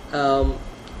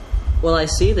 Well, I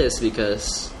say this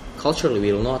because culturally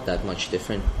we're not that much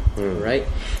different, right?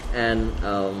 And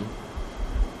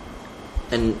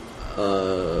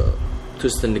to a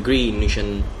certain degree,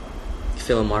 Indonesian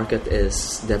film market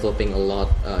is developing a lot,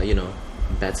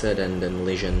 better than the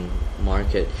Malaysian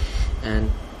market, and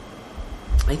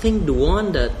I think the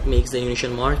one that makes the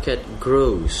Indonesian market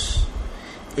grows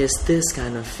is this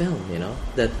kind of film,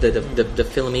 that the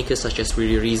filmmakers such as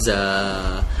Riri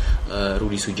Riza,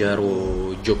 Rudi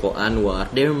Sujaro, Joko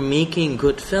Anwar, they're making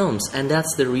good films, and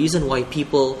that's the reason why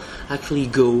people actually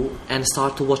go and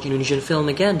start to watch Indonesian film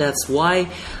again. That's why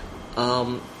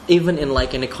even in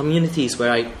the communities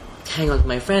where I hang out with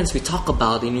my friends, we talk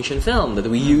about the Indonesian film, that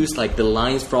we use like the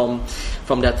lines from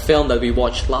that film that we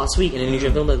watched last week, an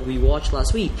Indonesian film that we watched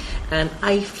last week. And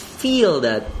I feel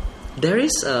that there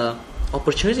is a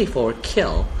opportunity for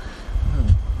Kill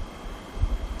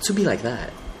to be like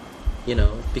that,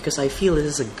 because I feel this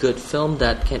is a good film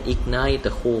that can ignite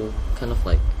the whole kind of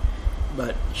like.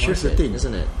 But here's the thing,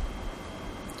 isn't it?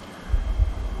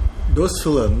 Those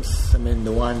films,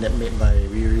 the one that made by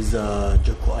Riza,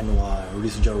 Joko Anwar, Rudi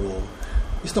Sujaro,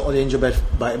 it's not only enjoyed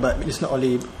but it's not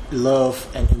only loved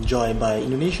and enjoyed by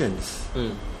Indonesians.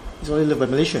 It's only loved by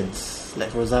Malaysians.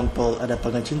 Like for example, Ada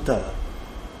Pangan Cinta.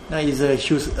 Now is a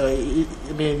huge.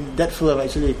 That film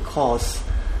actually caused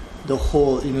the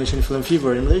whole Indonesian film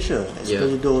fever in Malaysia,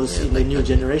 especially those in the new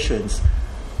generations.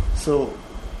 So,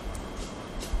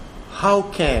 how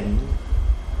can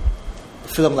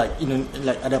film like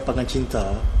Ada Pangan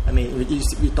Cinta? I mean, we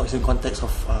talk in context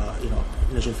of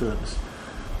Indonesian films,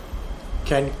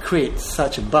 can create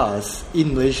such a buzz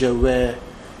in Malaysia where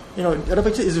Ada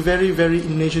Pangan Cinta is a very, very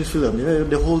Indonesian film.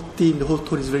 The whole theme, the whole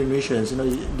tone is very Indonesian.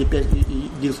 It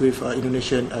deals with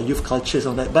Indonesian youth cultures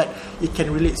and all that, but it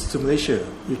can relate to Malaysia.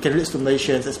 It can relate to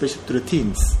Malaysians, especially to the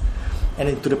teens, and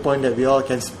then to the point that we all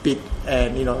can speak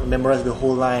and memorize the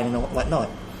whole line and whatnot.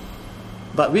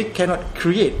 But we cannot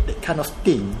create that kind of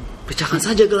thing. Pecahkan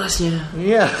saja gelasnya.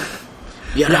 Yeah.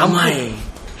 Biar ramai.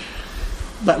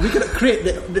 But we cannot create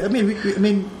that.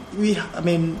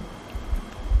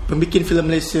 Pembikin film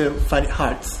Malaysia find it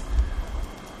hard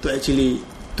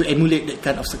to emulate that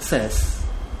kind of success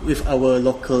with our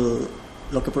local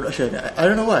production. I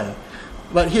don't know why.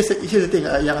 But here's the thing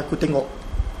yang aku tengok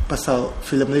pasal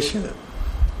film Malaysia.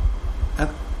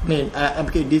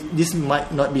 This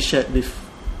might not be shared with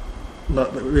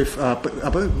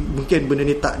mungkin benda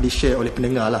ni tak di-share oleh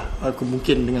pendengar lah. Aku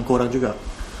mungkin dengan korang juga.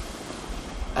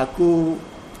 Aku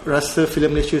rasa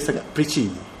film Malaysia sangat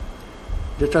preachy.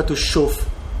 They try to show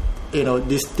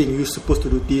this thing, you're supposed to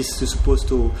do this, you're supposed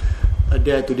to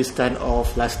adhere to this kind of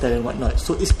lifestyle and whatnot.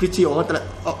 So it's preachy.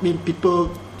 People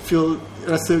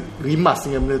rasa rimas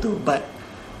dengan benda tu. But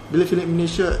bila film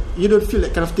Indonesia, you don't feel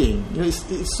that kind of thing. It's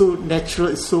so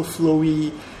natural, it's so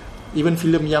flowy. Even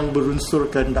film yang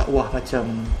berunsurkan dakwah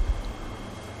macam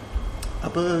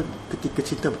Ketika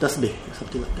Cinta Bertasbih,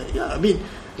 something like that.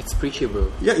 It's preachy,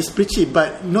 bro. Yeah, it's preachy,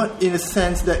 but not in a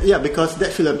sense that because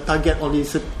that film target only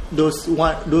those who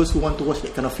want to watch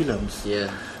that kind of films. Yeah.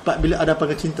 But bila Ada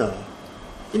Pangan Cinta,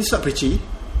 it's not preachy.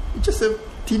 It's just a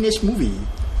teenage movie.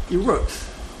 It works.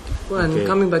 Well, and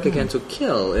coming back again to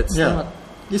Kill, it's not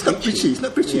preachy. It's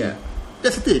not preachy. Yeah.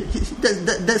 That's the thing.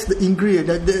 That's the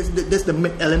ingredient. That's the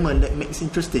element that makes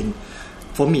interesting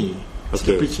for me.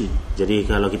 Okay. Jadi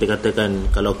kalau kita katakan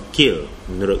kalau Kill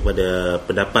menurut pada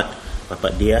pendapat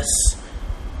Bapak Diaz,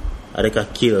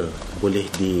 adakah Kill boleh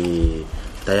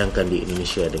ditayangkan di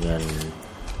Indonesia dengan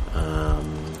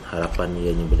harapan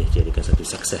ianya boleh jadikan satu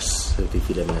sukses seperti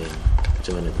filem lain?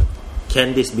 Macam mana tu?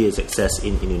 Can this be a success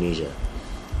in Indonesia?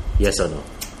 Yes or no?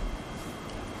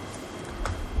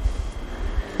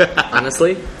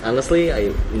 Honestly,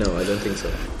 I don't think so.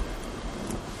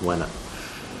 Why not?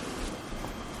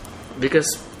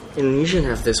 Because Indonesian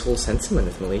have this whole sentiment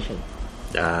of Malaysian.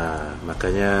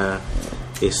 Makanya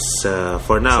is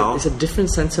for now it's a different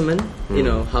sentiment.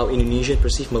 How Indonesian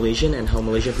perceive Malaysian and how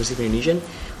Malaysian perceive Indonesian.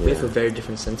 We have a very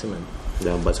different sentiment.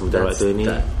 Dan buat sementara waktu ni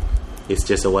it's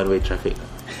just a one-way traffic.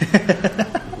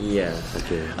 Yeah.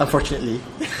 Okay. Unfortunately.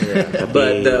 Yeah.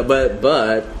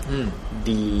 but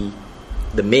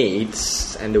the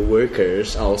maids and the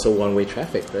workers are also one-way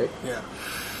traffic, right? Yeah.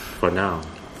 For now.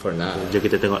 Jom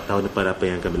kita tengok tahun depan apa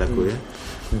yang akan berlaku.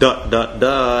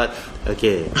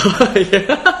 Okay.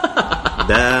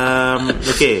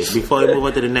 Okay, before I move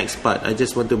on to the next part, I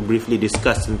just want to briefly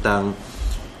discuss tentang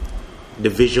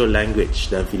the visual language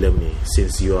dalam filem ni.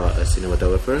 Since you are a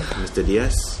cinematographer, Mr.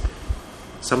 Diaz,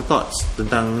 some thoughts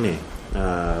tentang ni,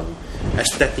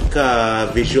 estetika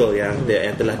visual yang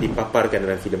telah dipaparkan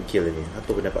dalam filem Kill ni.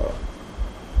 Apa pendapat awak?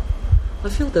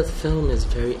 I feel that film is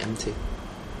very empty.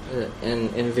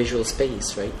 In visual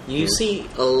space, right? You see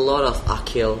a lot of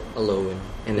Akil alone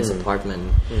in his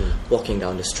apartment, walking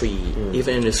down the street.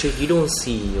 Even in the street, you don't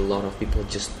see a lot of people.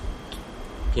 Just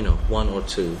one or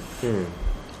two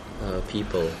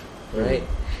people, right?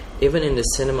 Even in the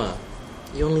cinema,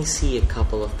 you only see a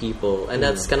couple of people, and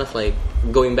that's kind of like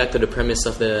going back to the premise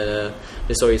of the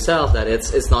story itself. That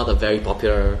it's not a very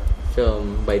popular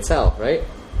film by itself, right?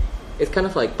 It's kind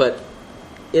of like, but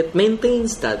it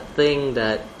maintains that thing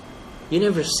that you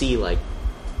never see like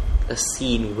a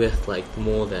scene with like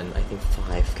more than I think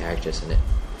 5 characters in it.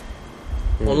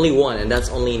 Only one, and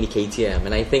that's only in the KTM.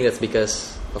 And I think that's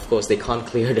because, of course, they can't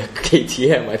clear the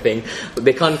KTM. I think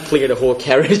they can't clear the whole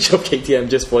carriage of KTM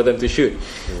just for them to shoot.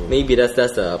 Maybe that's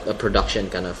a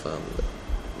production kind of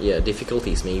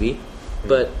difficulties maybe.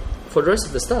 But for the rest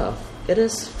of the stuff, it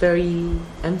is very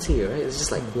empty, right? It's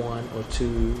just like 1 or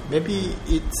 2. Maybe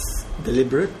it's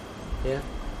deliberate. Yeah.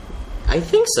 I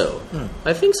think so.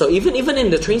 Even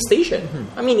in the train station.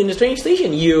 I mean, in the train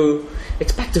station, you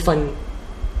expect to find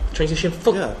train station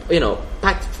full,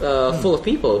 packed full of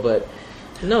people, but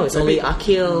no, it's only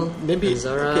Akil, maybe and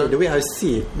Zara. Okay, the way I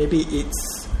see it, maybe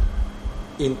it's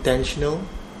intentional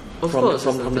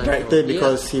from the director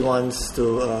because he wants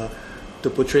to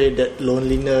portray that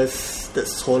loneliness, that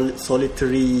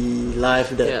solitary life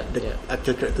that the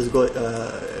actual characters got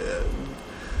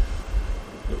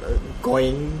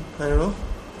going. I don't know.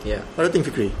 Yeah. What do you think,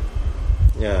 Fikri?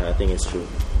 Yeah, I think it's true.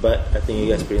 But I think you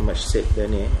guys pretty much said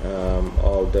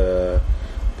all the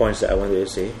points that I wanted to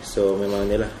say. So memang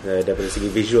ni lah, daripada segi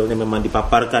visual ni memang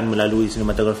dipaparkan melalui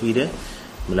sinematografi dia,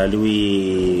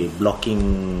 melalui blocking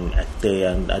actor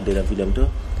yang ada dalam filem tu.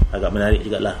 Agak menarik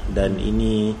jugalah. Dan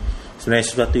ini sebenarnya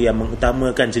sesuatu yang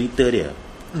mengutamakan cerita dia.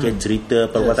 Okay, cerita,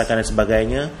 perwatakan dan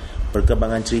sebagainya,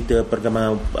 perkembangan cerita,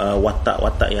 perkembangan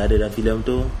watak-watak yang ada dalam filem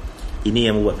tu. Ini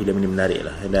yang membuat filem ini menarik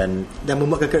lah. Dan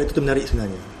membuatkan karakter itu menarik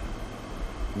sebenarnya.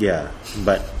 Yeah,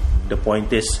 but the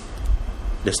point is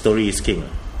the story is king.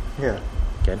 Yeah.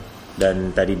 Kan?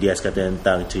 Dan tadi Diaz kata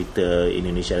tentang cerita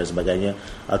Indonesia dan sebagainya.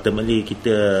 Ultimately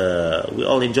we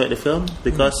all enjoyed the film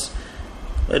because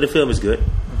the film is good.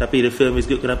 Tapi the film is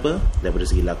good kenapa? Daripada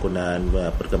segi lakonan,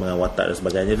 perkembangan watak dan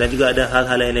sebagainya. Dan juga ada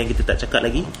hal-hal lain yang kita tak cakap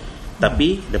lagi.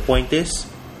 Tapi the point is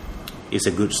it's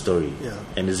a good story.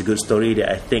 And it's a good story that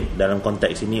I think dalam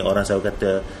konteks ini orang selalu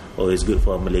kata it's good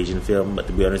for a Malaysian film. But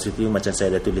to be honest with you, macam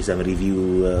saya dah tulis dalam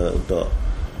review untuk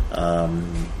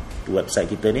website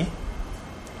kita ni,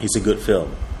 it's a good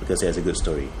film because it has a good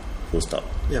story. Full stop.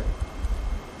 Yep.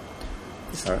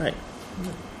 Alright.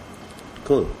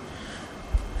 Cool.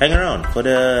 Hang around for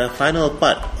the final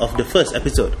part of the first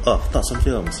episode of Thoughts on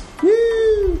Films.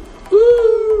 Woo!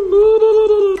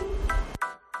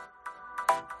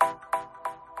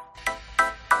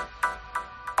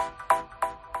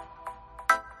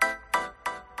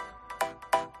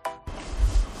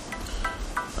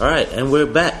 Alright, and we're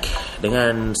back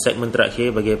dengan segmen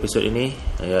terakhir bagi episod ini,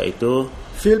 iaitu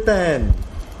Filpan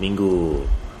minggu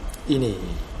ini.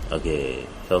 Okay,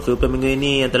 so Filpan minggu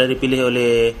ini yang telah dipilih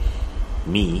oleh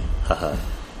me,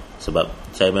 sebab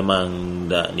saya memang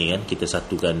dah ni kan, kita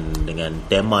satukan dengan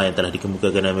tema yang telah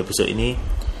dikemukakan dalam episod ini.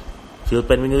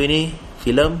 Filpan minggu ini,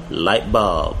 filem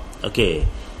Lightbulb. Okay,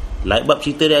 Lightbulb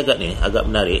cerita dia agak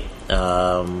menarik.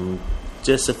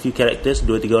 Just a few characters,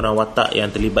 2-3 orang watak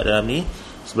yang terlibat dalam ni.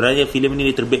 Sebenarnya filem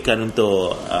ini diterbitkan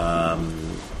untuk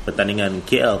pertandingan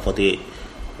KL48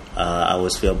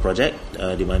 Hours Film Project,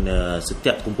 di mana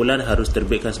setiap kumpulan harus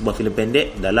terbitkan sebuah filem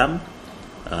pendek dalam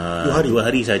 2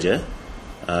 hari saja.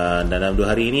 Dalam 2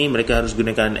 hari ini mereka harus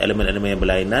gunakan elemen-elemen yang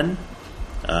berlainan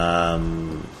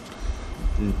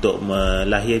untuk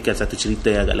melahirkan satu cerita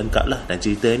yang agak lengkap lah. Dan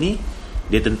cerita ni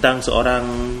dia tentang seorang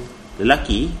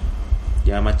lelaki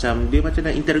yang dia macam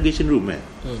dalam interrogation room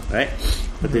right?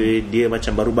 Lepas tu dia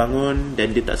macam baru bangun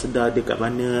dan dia tak sedar dia kat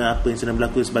mana, apa yang sedang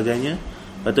berlaku dan sebagainya.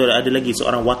 Lepas tu ada lagi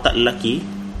seorang watak lelaki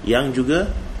yang juga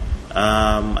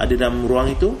ada dalam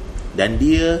ruang itu, dan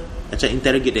dia macam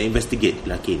interrogate dan investigate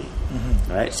lelaki ni.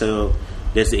 Right? So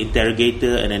there's the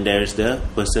interrogator, and then there's the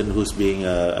person who's being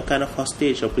a kind of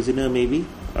hostage or prisoner maybe,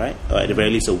 right? Or at the very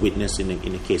least a witness in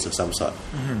a case of some sort.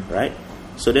 Right?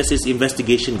 So there's this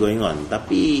investigation going on.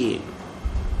 Tapi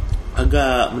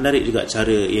agak menarik juga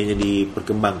cara yang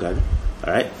diperkembangkan.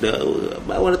 Alright,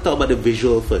 I want to talk about the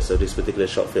visual first of this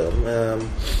particular short film.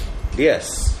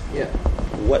 Yes. Yeah.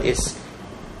 What is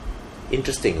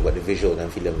interesting about the visual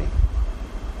dalam filem ni?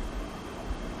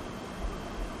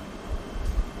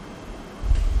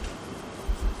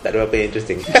 Tak ada apa yang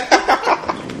interesting.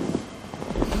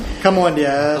 Come on,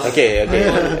 Diaz. Okay. I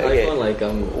feel like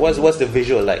what's the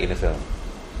visual like in the film?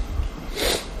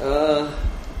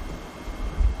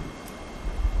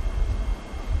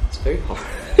 Very hard.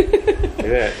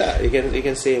 Yeah, you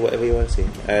can say whatever you want to say.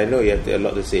 I know you have a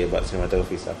lot to say about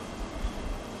cinematography stuff.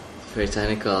 Very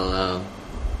technical.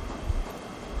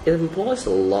 It employs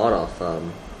a lot of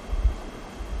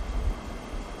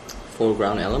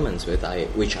foreground elements,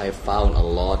 which I found a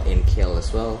lot in Kill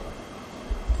as well.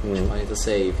 Funny to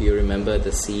say, if you remember the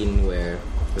scene where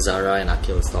Zara and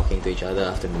Akil is talking to each other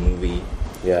after the movie,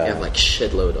 you have like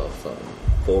shitload of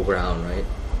foreground, right?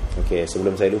 Okay,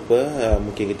 sebelum saya lupa,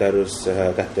 mungkin kita harus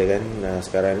katakan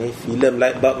sekarang ni filem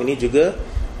Lightbulb ini juga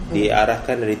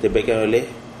diarahkan dan diterbitkan oleh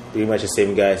pretty much the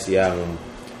same guys yang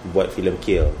buat filem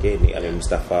Kill. Okay, Nik Amir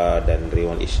Mustapha dan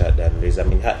Rewan Ishak dan Reza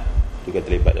Minhat juga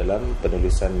terlibat dalam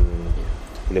penulisan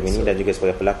filem ini, dan juga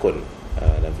sebagai pelakon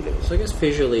dalam filem ini. So I guess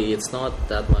visually it's not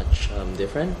that much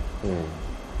different.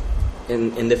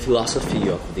 In the philosophy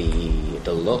of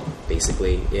the look,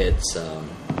 basically it's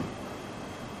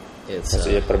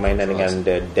maksudnya permainan dengan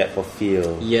the depth of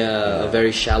field. A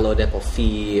very shallow depth of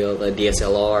field, a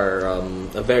DSLR,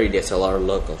 a very DSLR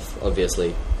look of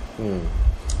obviously.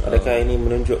 Adakah ini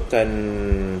menunjukkan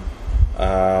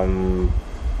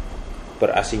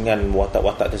perasingan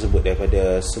watak-watak tersebut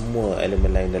daripada semua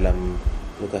elemen lain dalam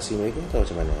lokasi mereka, atau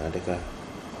macam mana? Adakah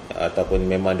ataupun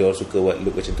memang dia orang suka buat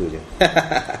look macam tu je?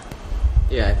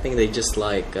 Yeah, I think they just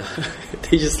like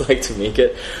to make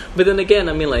it. But then again,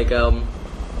 I mean, like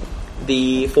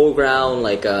the foreground,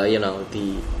 like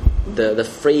the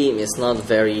frame is not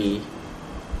very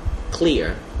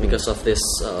clear because of this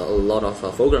a lot of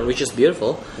foreground, which is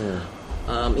beautiful.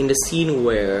 In the scene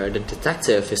where the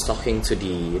detective is talking to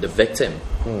the victim,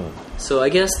 so I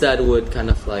guess that would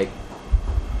kind of like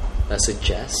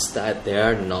suggest that they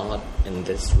are not in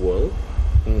this world,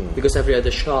 because every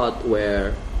other shot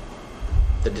where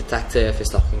the detective is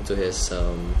talking to his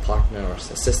partner or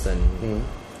assistant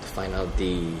to find out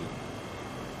the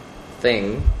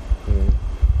thing,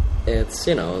 it's,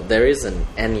 there isn't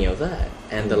any of that,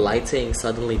 and the lighting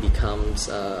suddenly becomes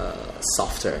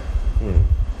softer.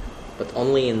 But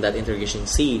only in that interrogation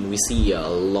scene we see a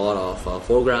lot of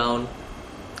foreground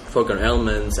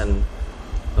elements and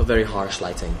a very harsh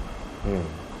lighting.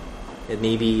 It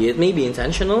may be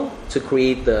intentional to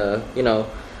create a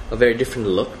very different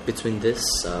look between these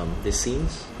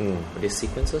scenes or these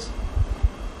sequences.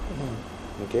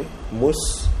 Okay,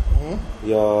 Mus,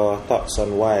 your thoughts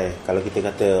on why kalau kita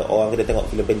kata orang kena tengok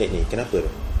filem pendek ni, kenapa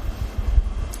tu?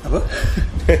 Apa?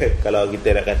 Kalau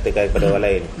kita nak katakan pada orang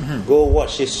lain, go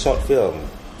watch this short film,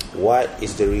 what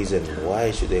is the reason?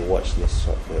 Why should they watch this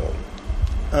short film?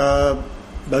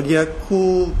 Bagi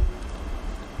aku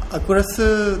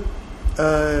rasa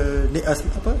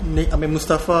Nik Amir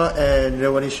Mustapha and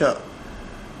Ramadhan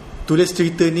tulis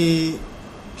cerita ni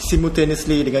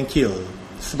simultaneously dengan Kill,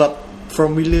 sebab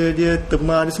formula dia,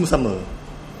 tema dia semua sama.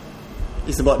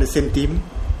 It's about the same team,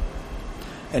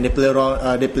 and they play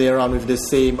around with the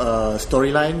same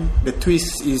storyline. The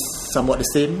twist is somewhat the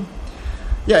same.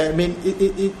 Yeah, I mean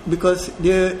it because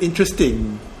they're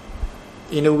interesting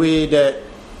in a way that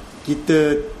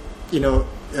kita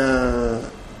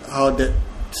how that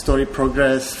story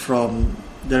progress from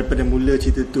daripada mula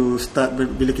cerita tu start.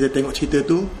 Bila kita tengok cerita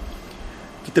tu,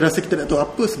 kita rasa kita nak tahu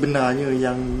apa sebenarnya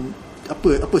diorang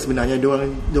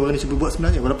ni cuba buat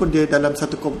sebenarnya, walaupun dia dalam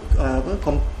satu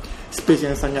space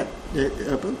yang sangat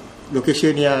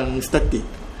location yang static.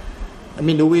 I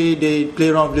mean the way they play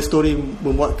around with the story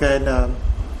membuatkan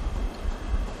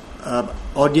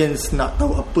audience nak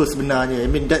tahu apa sebenarnya. I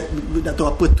mean nak tahu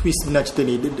apa twist sebenar cerita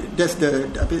ni. That's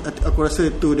aku rasa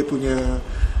tu dia punya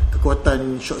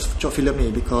kekuatan short film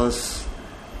ni, because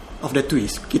of the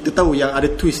twist. Kita tahu yang ada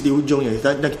twist di ujungnya,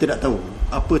 dan kita nak tahu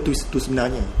apa twist tu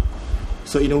sebenarnya.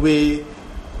 So in a way,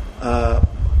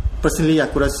 personally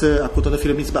aku rasa aku tonton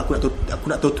filem ni sebab aku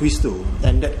nak tahu twist tu,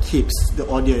 and that keeps the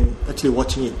audience actually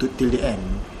watching it till the end.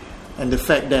 And the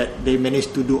fact that they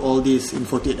managed to do all this in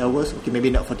 48 hours, okay, maybe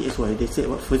not 48 hours, they said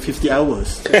what, for 50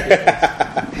 hours.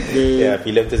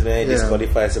 Filem tu sebenarnya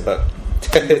disqualify sebab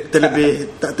terlebih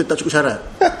tak cukup syarat.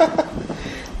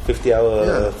 50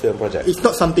 hour film project. It's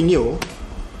not something new,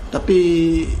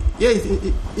 tapi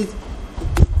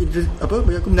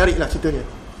bagi aku menarik lah ceritanya.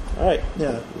 Alright,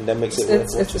 that makes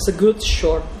it's a good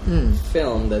short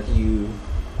film that you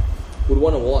would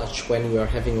want to watch when you are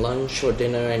having lunch or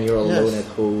dinner and you're alone at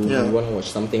home. You want to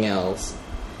watch something else,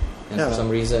 and for some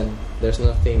reason there's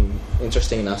nothing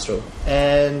interesting in Astro.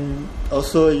 And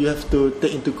also you have to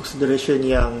take into consideration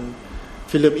yang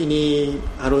filem ini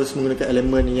harus menggunakan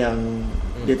elemen yang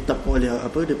dia tetapkan oleh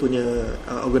dia punya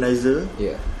organizer.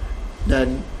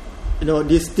 Dan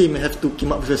this team have to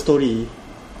come up with a story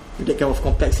with that kind of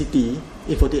complexity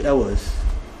in 48 hours.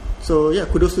 So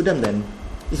kudos to them then.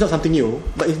 It's not something new,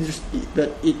 but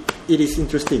it is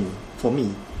interesting for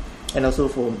me, and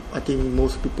also for I think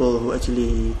most people who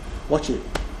actually watch it.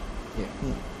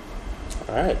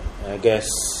 Alright, I guess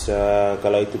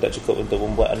kalau itu tak cukup untuk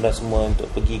membuat anda semua untuk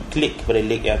pergi klik kepada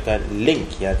link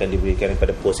yang akan diberikan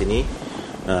pada post ini,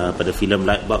 pada filem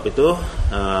Lightbulb itu,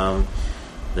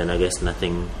 then I guess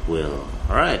nothing will.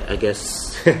 Alright, I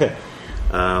guess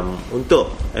untuk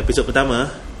episod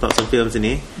pertama Thoughts on Films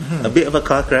ini, a bit of a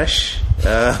car crash,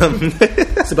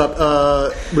 sebab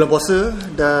bulan puasa,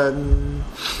 dan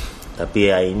tapi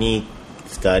hari ni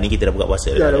sekarang ni kita dah buka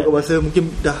puasa dah buka puasa.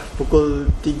 Mungkin dah pukul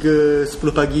 3.10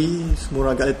 pagi, semua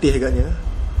orang agak letih agaknya.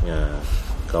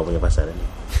 Kau punya pasal ni.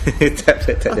 tak.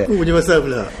 Aku punya pasal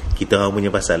pula. Kita orang punya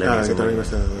pasal lah ni. Kita orang punya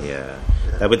pasal.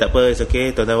 Tapi tak apa, it's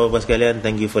okay. Tuan-tuan dan puan sekalian,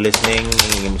 thank you for listening.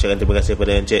 Ingin mengucapkan terima kasih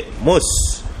kepada Encik Mus.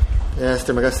 Yes,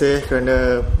 terima kasih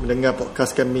kerana mendengar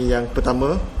podcast kami yang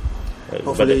pertama.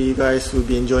 Hopefully you guys will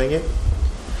be enjoying it.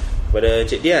 Kepada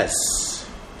Encik Diaz.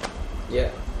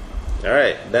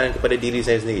 Alright, dan kepada diri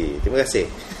saya sendiri, terima kasih.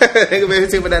 Terima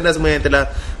kasih kepada anda semua yang telah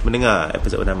mendengar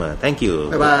episod pertama. Thank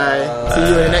you. Bye bye. See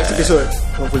you in the next episode,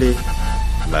 hopefully.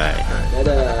 Bye.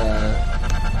 Dadah.